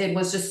 what I did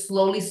was just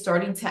slowly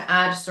starting to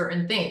add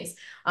certain things.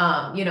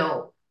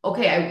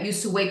 Okay, I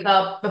used to wake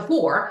up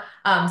before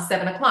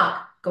 7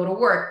 o'clock, go to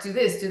work, do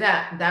this, do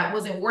that. That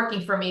wasn't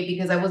working for me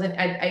because I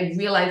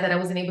realized that I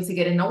wasn't able to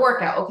get in a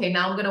workout. Okay,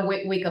 now I'm going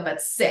to wake up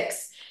at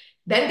 6,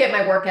 then get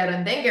my workout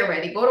and then get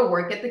ready, go to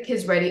work, get the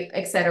kids ready,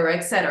 et cetera,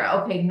 et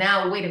cetera. Okay,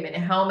 now wait a minute.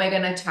 How am I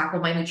going to tackle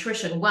my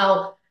nutrition?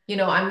 Well,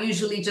 I'm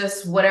usually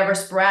just whatever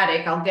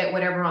sporadic. I'll get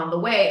whatever on the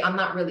way. I'm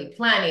not really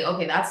planning.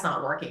 Okay, that's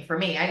not working for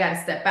me. I got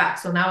to step back.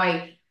 So now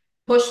I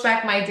push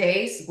back my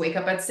days, wake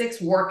up at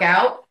 6, work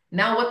out.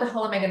 Now, what the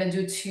hell am I going to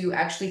do to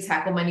actually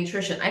tackle my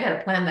nutrition? I got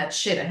to plan that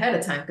shit ahead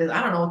of time because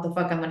I don't know what the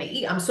fuck I'm going to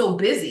eat. I'm so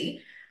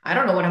busy. I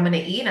don't know what I'm going to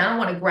eat. I don't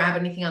want to grab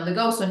anything on the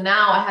go. So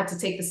now I had to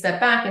take the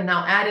step back and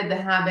now added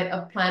the habit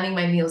of planning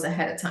my meals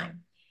ahead of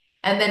time.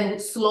 And then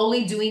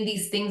slowly doing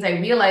these things, I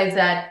realized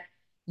that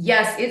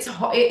yes, it's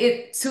hard.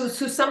 To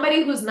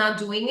somebody who's not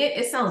doing it,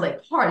 it sounds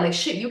like hard. Like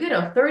shit, you get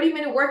a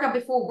 30-minute workout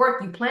before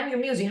work, you plan your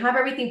meals, you have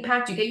everything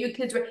packed, you get your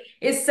kids ready.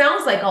 It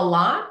sounds like a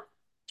lot,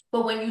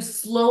 but when you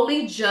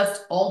slowly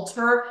just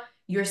alter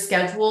your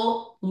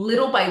schedule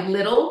little by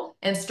little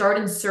and start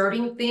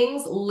inserting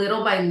things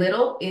little by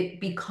little,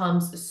 it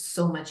becomes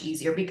so much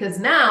easier because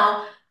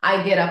now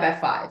I get up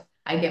at 5.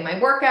 I get my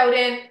workout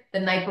in the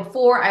night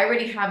before. I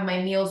already have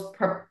my meals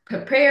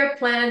prepared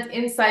plans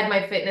inside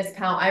my fitness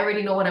pal. I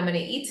already know what I'm going to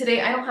eat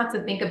today. I don't have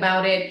to think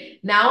about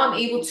it. Now I'm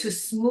able to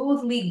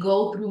smoothly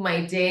go through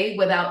my day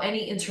without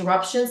any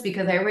interruptions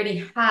because I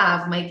already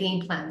have my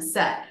game plan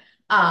set.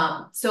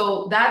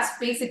 So that's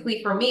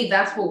basically for me,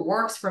 that's what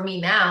works for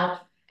me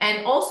now.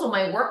 And also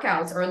my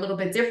workouts are a little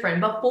bit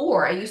different.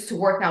 Before I used to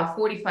work out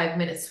 45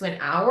 minutes to an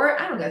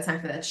hour. I don't got time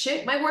for that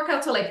shit. My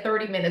workouts are like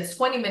 30 minutes,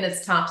 20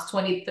 minutes tops,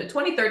 30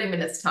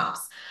 minutes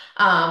tops.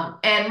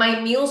 And my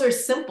meals are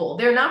simple.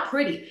 They're not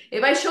pretty.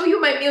 If I show you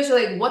my meals,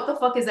 you're like, what the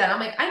fuck is that? I'm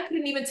like, I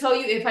couldn't even tell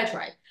you if I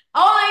tried.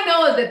 All I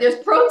know is that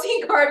there's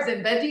protein, carbs,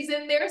 and veggies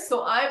in there.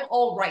 So I'm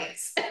all right.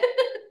 I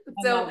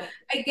So love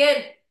it.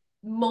 again,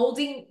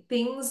 molding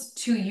things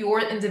to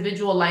your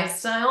individual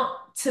lifestyle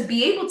to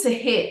be able to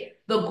hit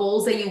the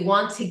goals that you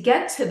want to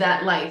get to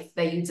that life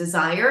that you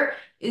desire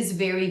is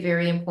very,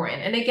 very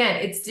important. And again,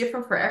 it's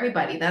different for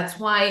everybody. That's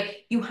why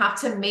you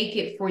have to make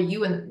it for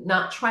you and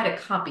not try to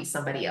copy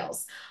somebody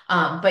else.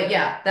 But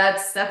yeah,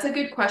 that's a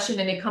good question.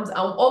 And it comes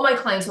out, all my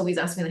clients always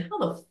ask me, like, how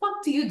the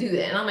fuck do you do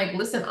that? And I'm like,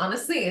 listen,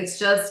 honestly, it's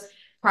just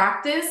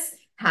practice,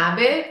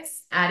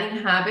 habits, adding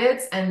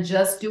habits, and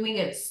just doing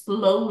it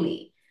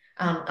slowly.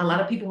 A lot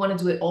of people want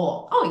to do it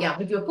all. Oh yeah, I'm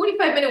gonna do a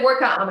 45-minute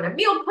workout. I'm gonna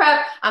meal prep.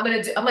 I'm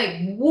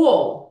like,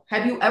 whoa,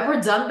 have you ever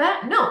done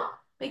that? No.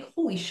 Like,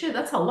 holy shit,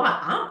 that's a lot.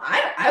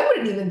 I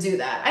wouldn't even do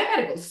that. I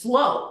gotta go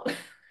slow. I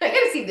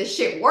gotta see if this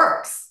shit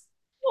works.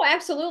 Oh,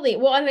 absolutely.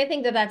 Well, and I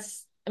think that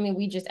I mean,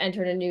 we just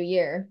entered a new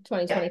year, Yeah.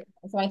 2020.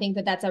 So I think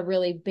that that's a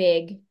really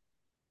big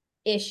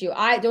issue.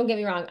 I don't get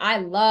me wrong. I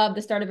love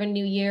the start of a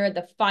new year,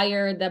 the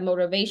fire, the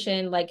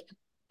motivation. Like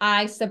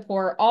I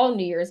support all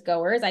New Year's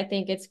goers. I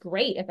think it's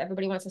great if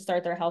everybody wants to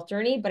start their health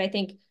journey. But I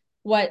think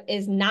what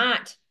is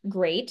not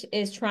great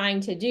is trying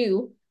to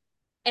do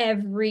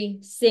every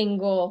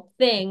single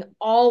thing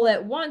all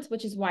at once,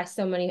 which is why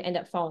so many end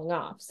up falling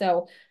off.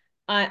 So,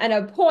 and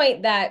a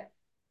point that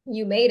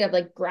you made of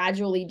like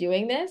gradually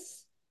doing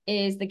this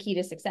is the key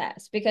to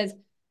success. Because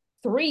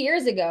 3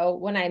 years ago,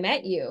 when I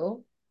met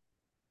you,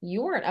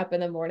 you weren't up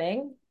in the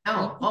morning.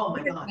 Oh, oh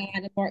my God.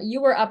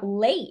 You were up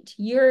late.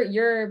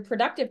 Your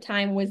productive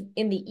time was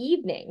in the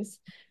evenings.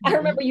 I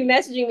remember Mhm. you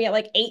messaging me at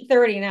like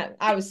 8:30 and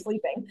I was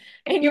sleeping.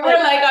 And You you're were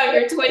like, like on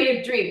your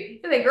 20th dream.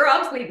 You're like, girl,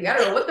 I'm sleeping. I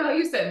don't know what the hell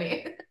you sent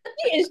me.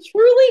 he is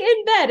truly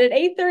in bed at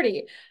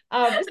 8:30.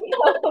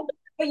 So,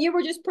 but you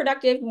were just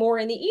productive more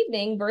in the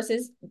evening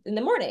versus in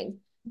the morning.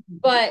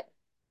 But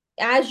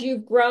as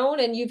you've grown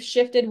and you've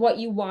shifted what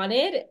you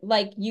wanted,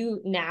 like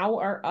you now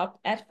are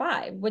up at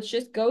 5, which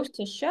just goes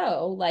to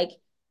show like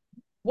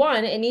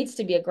one, it needs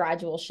to be a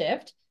gradual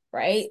shift,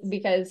 right?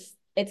 Because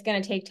it's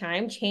going to take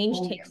time. Change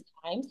Oh yeah. takes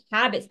time.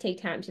 Habits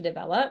take time to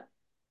develop,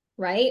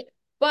 right?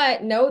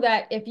 But know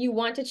that if you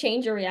want to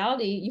change your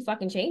reality, you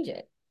fucking change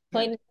it. Yeah.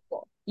 Plain and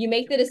simple. You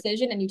make the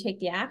decision and you take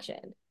the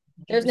action.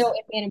 There's no 100%.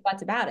 if, and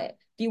buts about it.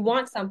 If you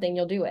want something,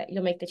 you'll do it.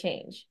 You'll make the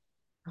change.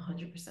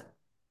 100%.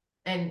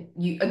 And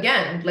you,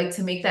 again, like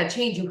to make that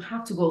change, you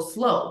have to go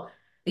slow.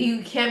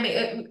 You can't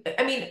make,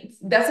 I mean,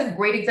 that's a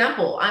great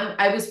example.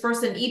 I was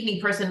first an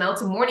evening person, now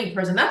it's a morning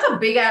person. That's a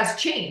big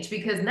ass change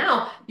because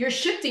now you're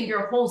shifting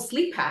your whole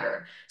sleep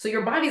pattern. So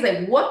your body's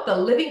like, what the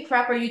living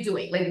crap are you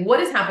doing? Like,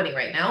 what is happening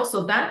right now?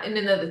 So that in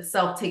and of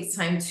itself takes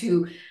time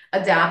to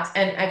adapt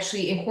and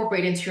actually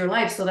incorporate into your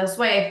life. So that's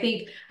why I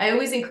think I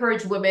always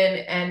encourage women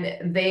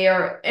and they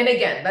are, and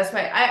again, that's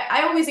why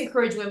I always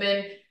encourage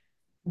women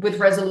with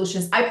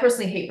resolutions. I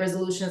personally hate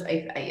resolutions.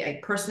 I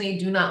personally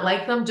do not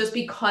like them just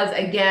because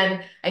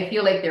again, I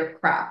feel like they're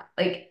crap.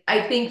 Like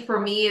I think for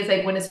me is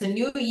like when it's a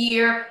new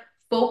year,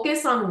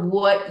 focus on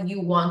what you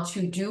want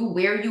to do,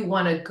 where you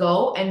want to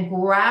go, and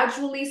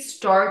gradually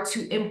start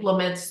to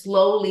implement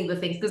slowly the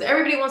things. Because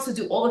everybody wants to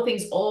do all the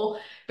things all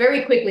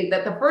very quickly.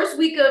 That the first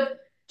week of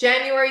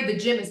January, the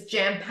gym is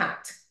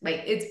jam-packed.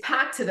 Like it's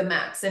packed to the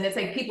max. And it's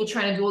like people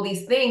trying to do all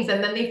these things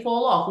and then they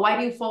fall off. Why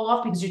do you fall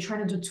off? Because you're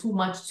trying to do too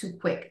much too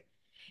quick.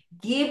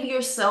 Give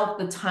yourself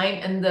the time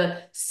and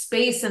the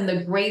space and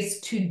the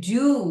grace to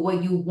do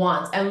what you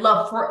want and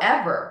love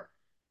forever,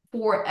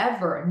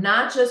 forever,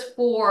 not just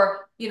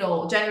for,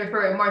 January,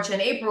 February, March, and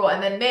April,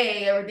 and then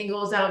May, everything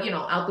goes out,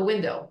 out the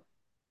window.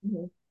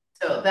 Mhm.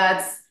 So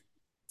that's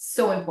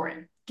so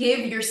important. Give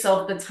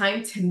yourself the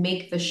time to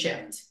make the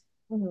shift.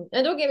 Mhm.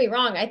 And don't get me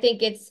wrong, I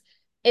think it's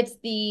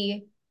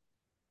the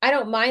I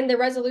don't mind the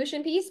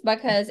resolution piece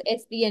because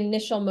it's the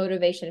initial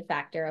motivation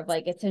factor of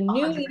like it's a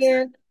new 100%.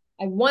 year.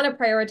 I want to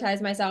prioritize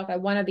myself. I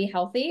want to be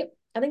healthy.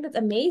 I think that's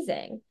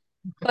amazing.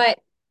 But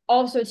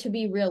also to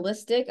be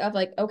realistic of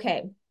like,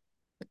 okay,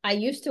 I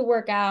used to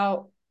work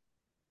out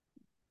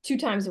 2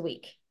 times a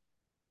week.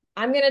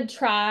 I'm gonna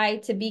try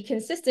to be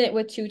consistent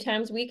with 2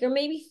 times a week or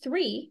maybe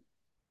 3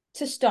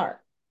 to start.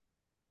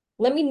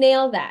 Let me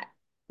nail that.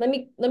 Let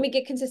me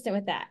get consistent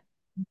with that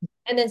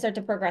and then start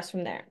to progress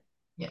from there.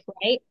 Yeah.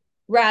 Right?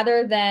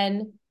 Rather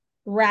than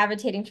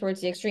gravitating towards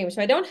the extreme.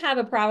 So I don't have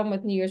a problem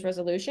with New Year's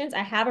resolutions.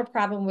 I have a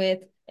problem with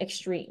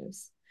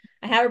extremes.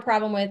 I have a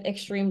problem with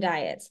extreme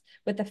diets,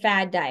 with the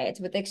fad diets,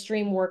 with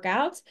extreme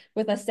workouts,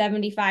 with a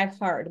 75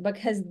 hard,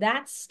 because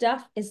that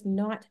stuff is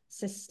not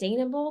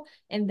sustainable.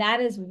 And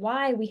that is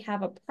why we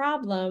have a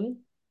problem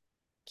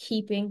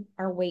keeping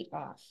our weight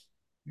off.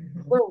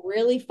 Mhm. We're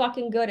really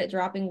fucking good at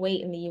dropping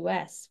weight in the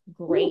US.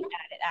 Great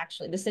at it,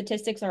 actually. The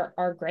statistics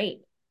are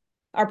great.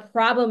 Our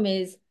problem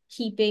is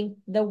keeping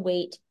the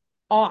weight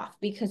off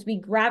because we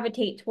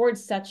gravitate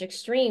towards such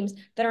extremes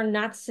that are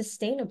not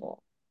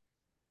sustainable.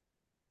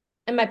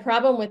 And my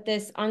problem with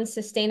this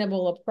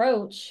unsustainable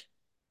approach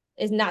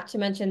is not to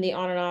mention the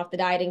on and off, the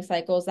dieting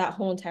cycles, that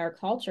whole entire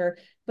culture,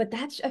 but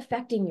that's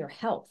affecting your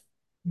health.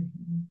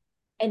 Mhm.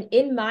 And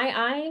in my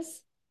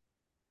eyes,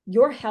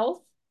 your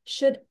health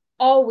should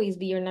always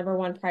be your number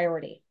one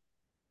priority.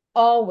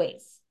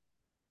 Always.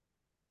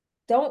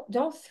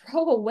 Don't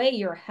throw away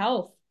your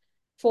health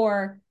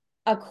for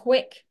a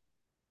quick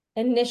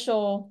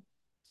initial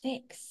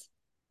fix,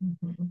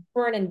 Mhm.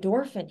 for an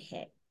endorphin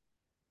hit,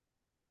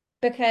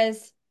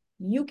 because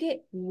you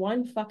get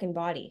one fucking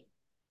body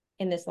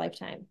in this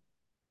lifetime.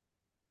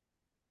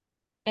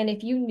 And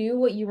if you knew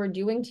what you were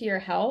doing to your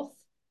health,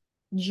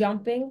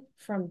 jumping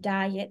from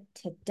diet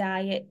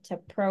to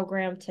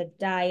program to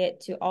diet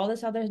to all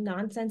this other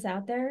nonsense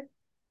out there,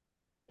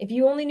 if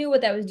you only knew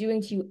what that was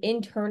doing to you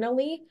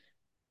internally,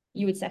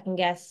 you would second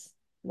guess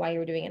why you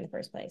were doing it in the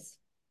first place.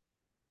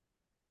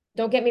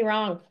 Don't get me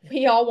wrong.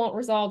 We all want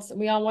results.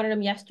 We all wanted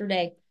them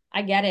yesterday.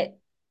 I get it.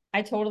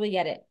 I totally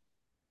get it.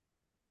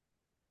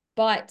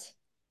 But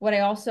what I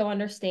also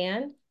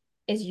understand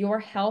is your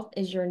health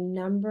is your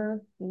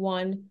number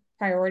one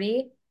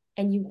priority.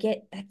 And you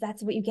get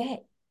that's what you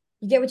get.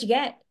 You get what you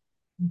get.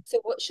 So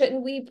what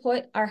shouldn't we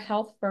put our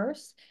health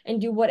first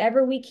and do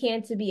whatever we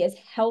can to be as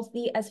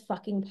healthy as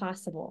fucking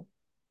possible?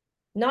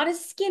 Not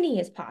as skinny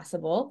as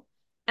possible,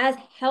 as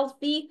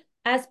healthy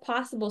as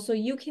possible so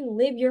you can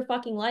live your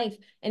fucking life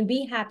and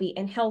be happy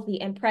and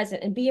healthy and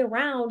present and be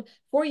around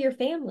for your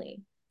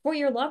family, for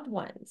your loved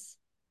ones.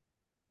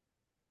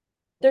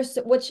 There's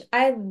which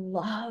I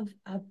love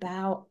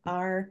about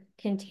our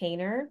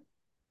container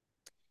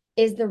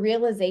is the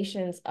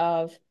realizations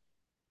of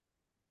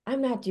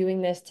I'm not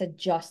doing this to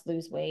just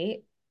lose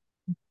weight.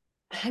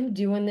 I'm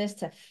doing this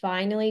to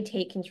finally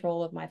take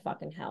control of my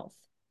fucking health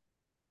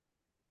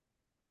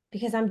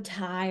because I'm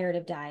tired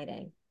of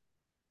dieting.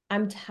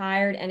 I'm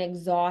tired and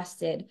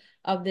exhausted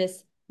of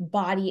this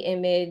body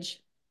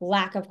image,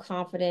 lack of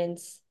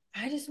confidence.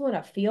 I just want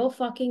to feel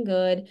fucking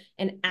good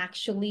and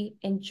actually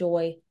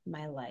enjoy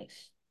my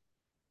life.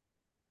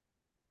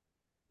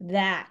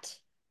 That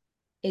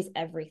is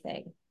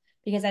everything.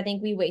 Because I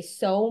think we waste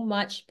so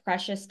much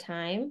precious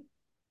time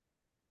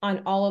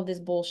on all of this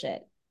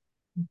bullshit,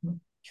 Mhm.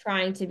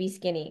 trying to be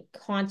skinny,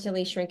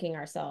 constantly shrinking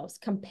ourselves,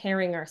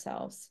 comparing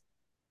ourselves,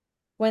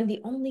 when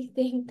the only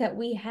thing that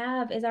we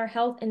have is our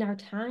health and our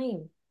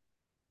time.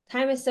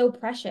 Time is so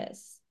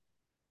precious.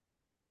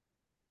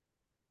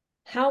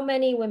 How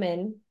many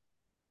women,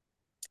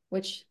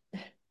 which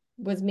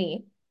was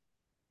me,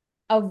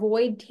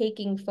 avoid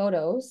taking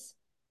photos,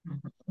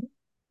 Mhm.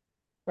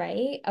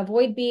 right?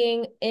 Avoid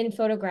being in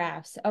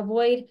photographs,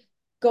 avoid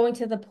going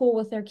to the pool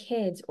with their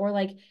kids, or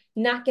like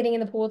not getting in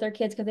the pool with their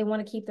kids because they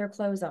want to keep their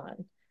clothes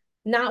on,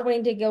 not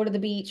wanting to go to the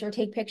beach or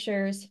take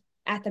pictures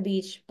at the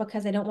beach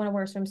because they don't want to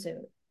wear a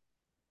swimsuit.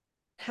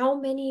 How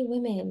many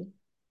women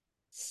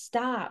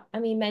stop? I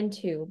mean, men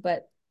too,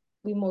 but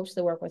we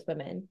mostly work with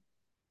women.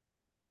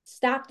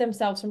 Stop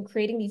themselves from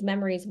creating these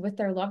memories with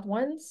their loved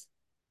ones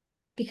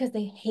because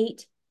they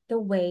hate the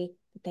way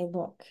that they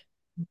look.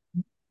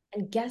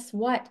 And guess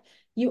what?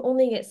 You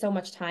only get so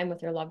much time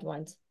with your loved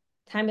ones.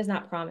 Time is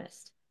not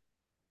promised.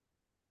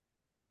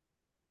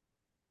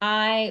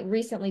 I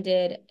recently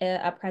did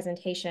a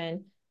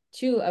presentation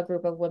to a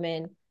group of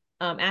women,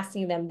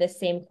 asking them this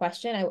same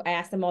question. I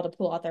asked them all to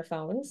pull out their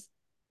phones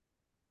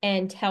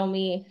and tell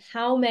me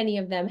how many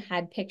of them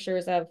had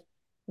pictures of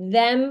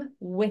them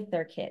with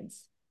their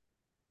kids.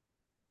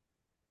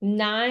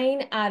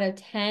 9 out of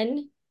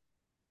 10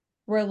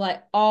 were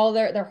like all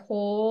their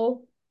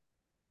whole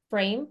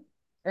frame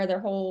or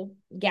their whole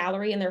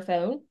gallery in their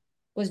phone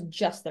was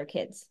just their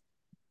kids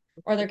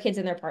or their kids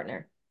and their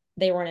partner.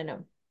 They weren't in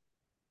them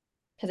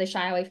because they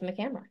shy away from the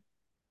camera.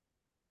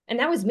 And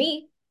that was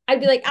me. I'd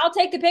be like, I'll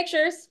take the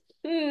pictures.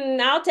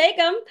 I'll take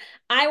them.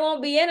 I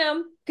won't be in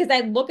them because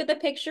I'd look at the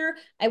picture.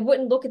 I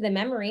wouldn't look at the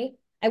memory.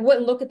 I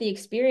wouldn't look at the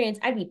experience.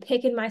 I'd be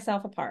picking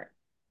myself apart.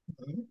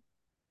 Mhm.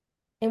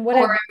 And what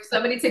Or I, if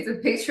somebody takes a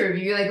picture of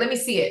you, you're like, let me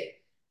see it.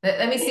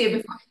 Let me see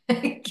it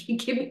before.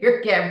 Give me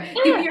your camera.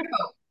 Give me yeah, your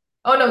phone.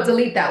 Oh no,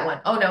 delete that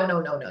one. Oh no,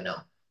 no, no, no, no.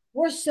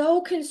 we're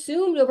so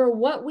consumed over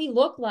what we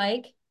look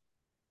like.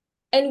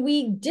 And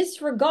we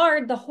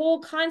disregard the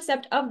whole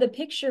concept of the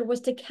picture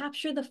was to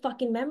capture the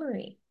fucking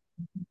memory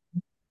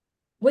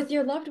with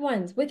your loved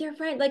ones, with your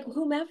friend, like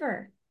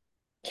whomever.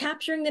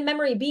 Capturing the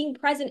memory, being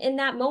present in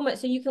that moment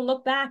so you can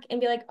look back and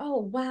be like, oh,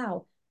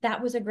 wow,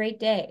 that was a great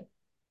day.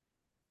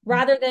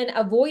 Rather than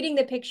avoiding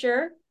the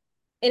picture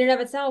in and of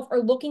itself or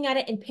looking at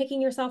it and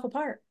picking yourself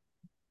apart.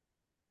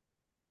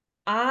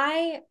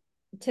 I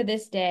to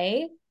this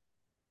day,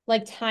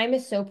 like time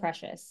is so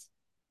precious.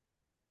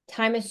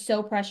 Time is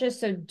so precious.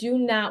 So do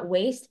not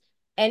waste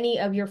any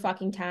of your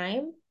fucking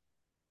time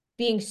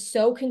being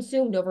so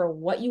consumed over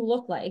what you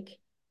look like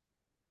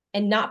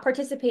and not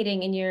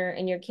participating in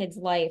your kid's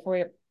life or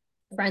your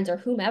friends or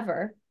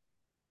whomever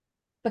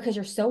because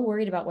you're so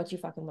worried about what you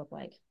fucking look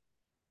like.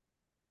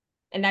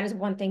 And that is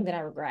one thing that I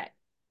regret.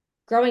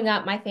 Growing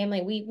up, my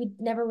family, we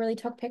never really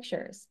took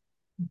pictures.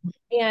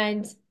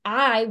 And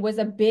I was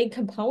a big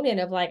component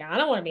of like, I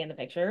don't want to be in the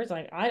pictures.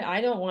 Like,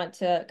 I don't want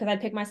to, because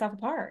I'd pick myself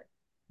apart.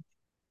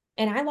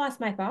 And I lost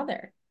my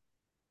father.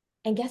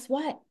 And guess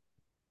what?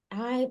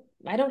 I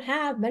don't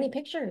have many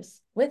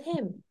pictures with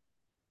him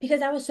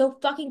because I was so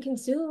fucking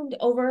consumed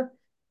over,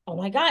 oh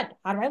my God,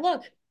 how do I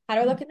look? How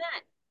do I look in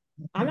that?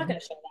 I'm not Mhm. gonna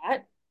show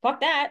that.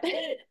 Fuck that.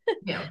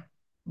 Yeah.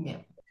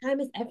 Yeah. Time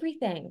is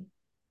everything.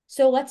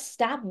 So let's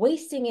stop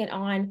wasting it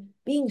on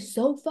being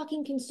so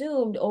fucking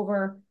consumed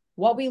over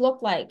what we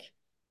look like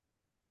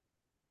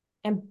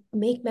and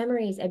make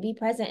memories and be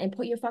present and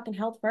put your fucking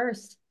health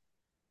first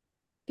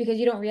because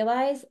you don't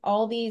realize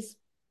all these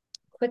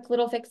quick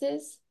little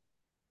fixes,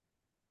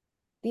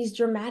 these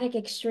dramatic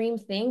extreme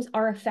things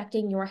are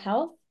affecting your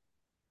health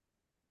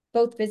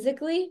both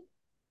physically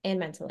and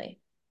mentally.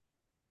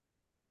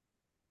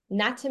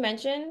 Not to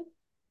mention,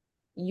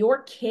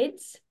 your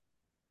kids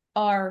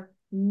are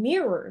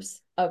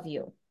mirrors of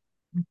you.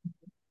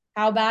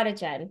 How about it,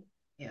 Jen?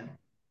 Yeah.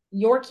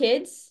 Your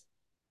kids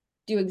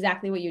do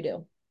exactly what you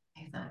do.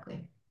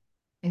 Exactly.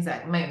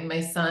 Exactly.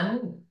 My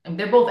son, and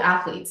they're both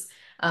athletes,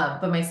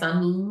 but my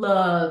son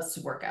loves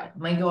to work out.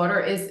 My daughter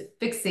is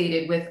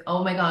fixated with,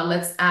 oh my God,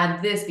 let's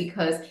add this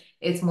because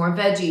it's more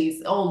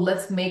veggies. Oh,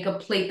 let's make a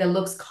plate that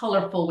looks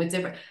colorful with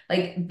different,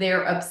 like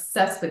they're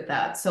obsessed with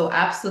that. So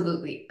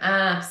absolutely,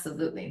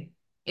 absolutely.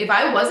 If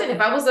I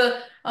was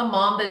a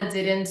mom that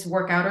didn't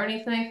work out or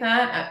anything like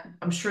that,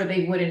 I'm sure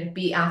they wouldn't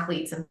be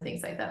athletes and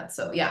things like that.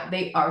 So yeah,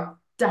 they are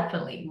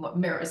definitely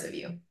mirrors of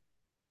you.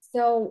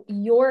 So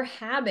your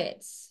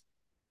habits,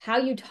 how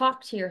you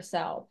talk to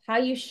yourself, how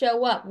you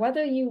show up,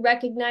 whether you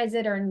recognize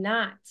it or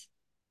not,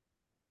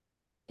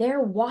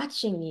 they're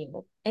watching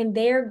you and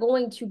they're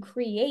going to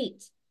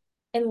create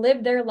and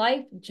live their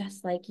life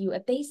just like you.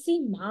 If they see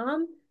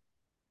mom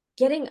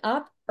getting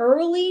up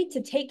early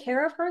to take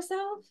care of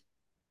herself,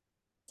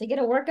 to get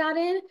a workout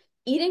in,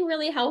 eating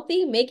really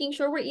healthy, making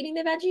sure we're eating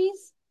the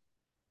veggies,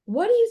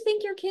 what do you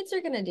think your kids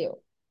are going to do?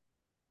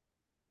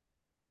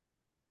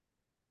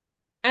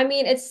 I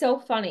mean, it's so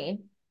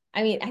funny.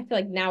 I mean, I feel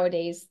like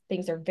nowadays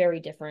things are very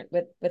different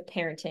with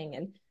parenting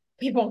and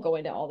we won't go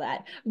into all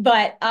that.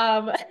 But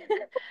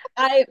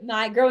I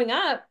my growing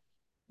up,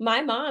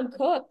 my mom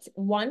cooked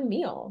one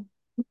meal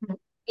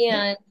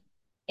Yeah. and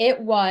it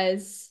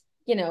was,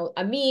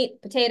 a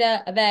meat, potato,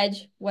 a veg,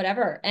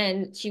 whatever.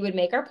 And she would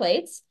make our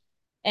plates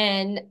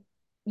and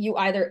you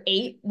either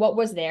ate what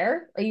was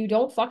there or you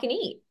don't fucking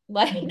eat.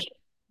 Like,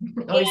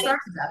 Always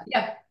starts with that.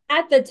 Yeah.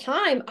 at the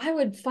time, I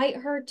would fight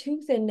her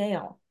tooth and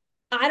nail.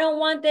 I don't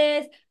want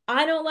this.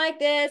 I don't like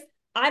this.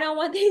 I don't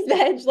want these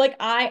veg. Like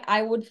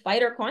I would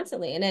fight her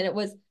constantly. And then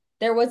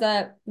there was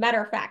a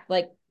matter of fact,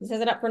 like this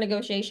isn't up for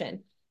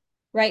negotiation,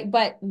 right?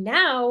 But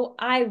now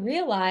I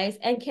realize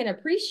and can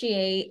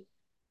appreciate,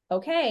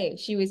 okay,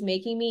 she was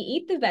making me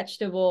eat the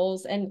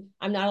vegetables and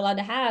I'm not allowed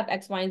to have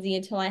X, Y, and Z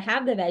until I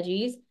have the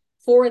veggies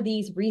for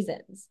these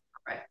reasons.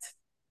 Correct.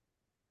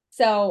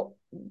 So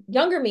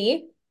younger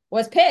me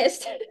was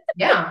pissed.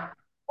 Yeah.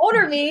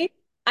 Older me,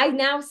 I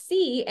now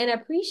see and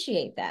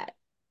appreciate that.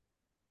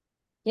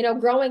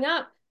 Growing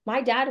up,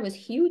 my dad was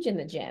huge in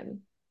the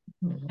gym.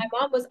 My Mhm.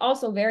 mom was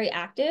also very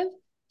active.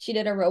 She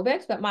did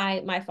aerobics, but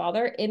my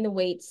father in the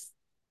weights,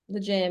 the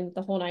gym,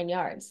 the whole nine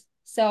yards.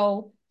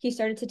 So he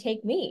started to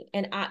take me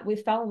and we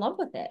fell in love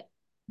with it.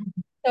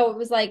 So it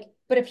was like,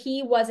 but if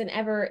he wasn't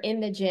ever in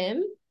the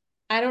gym,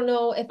 I don't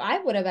know if I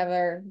would have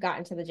ever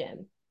gotten to the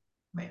gym.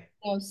 Right.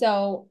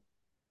 So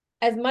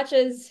as much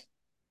as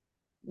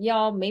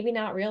y'all maybe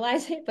not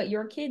realize it, but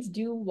your kids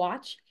do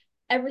watch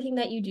everything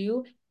that you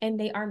do and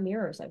they are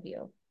mirrors of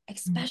you, Mhm.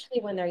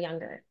 especially when they're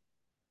younger.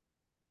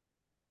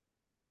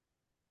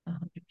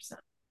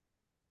 100%.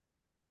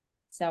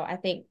 So I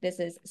think this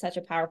is such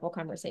a powerful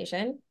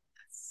conversation,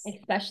 Yes.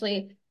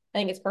 especially I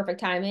think it's perfect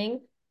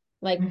timing,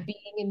 like Mhm.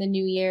 being in the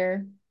new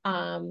year.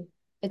 Um,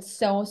 it's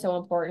so, so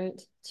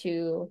important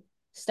to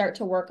start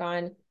to work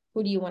on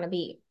who do you want to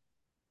be?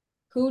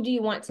 Who do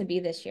you want to be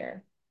this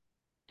year?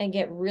 And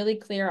get really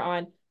clear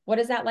on what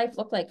does that life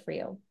look like for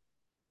you?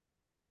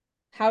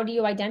 How do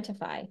you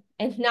identify?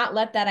 And not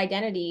let that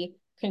identity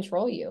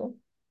control you,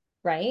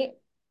 right?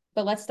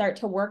 But let's start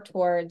to work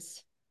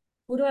towards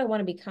who do I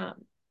want to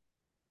become?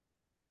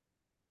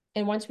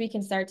 And once we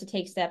can start to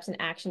take steps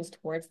and actions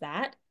towards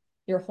that,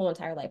 your whole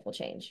entire life will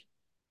change.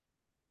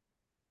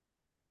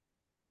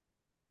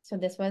 So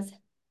this was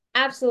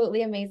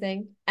absolutely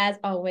amazing, as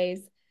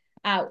always.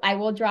 I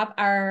will drop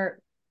our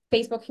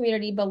Facebook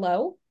community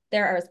below.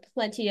 There are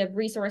plenty of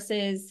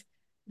resources,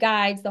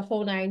 guides, the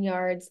whole nine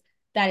yards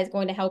that is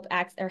going to help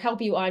act or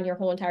help you on your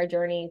whole entire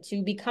journey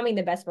to becoming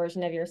the best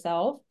version of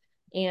yourself.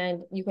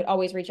 And you could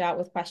always reach out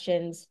with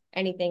questions,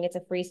 anything. It's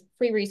a free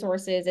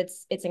resources.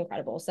 It's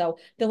incredible. So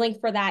the link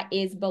for that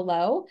is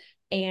below,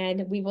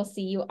 and we will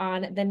see you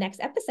on the next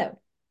episode.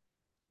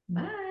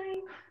 Bye.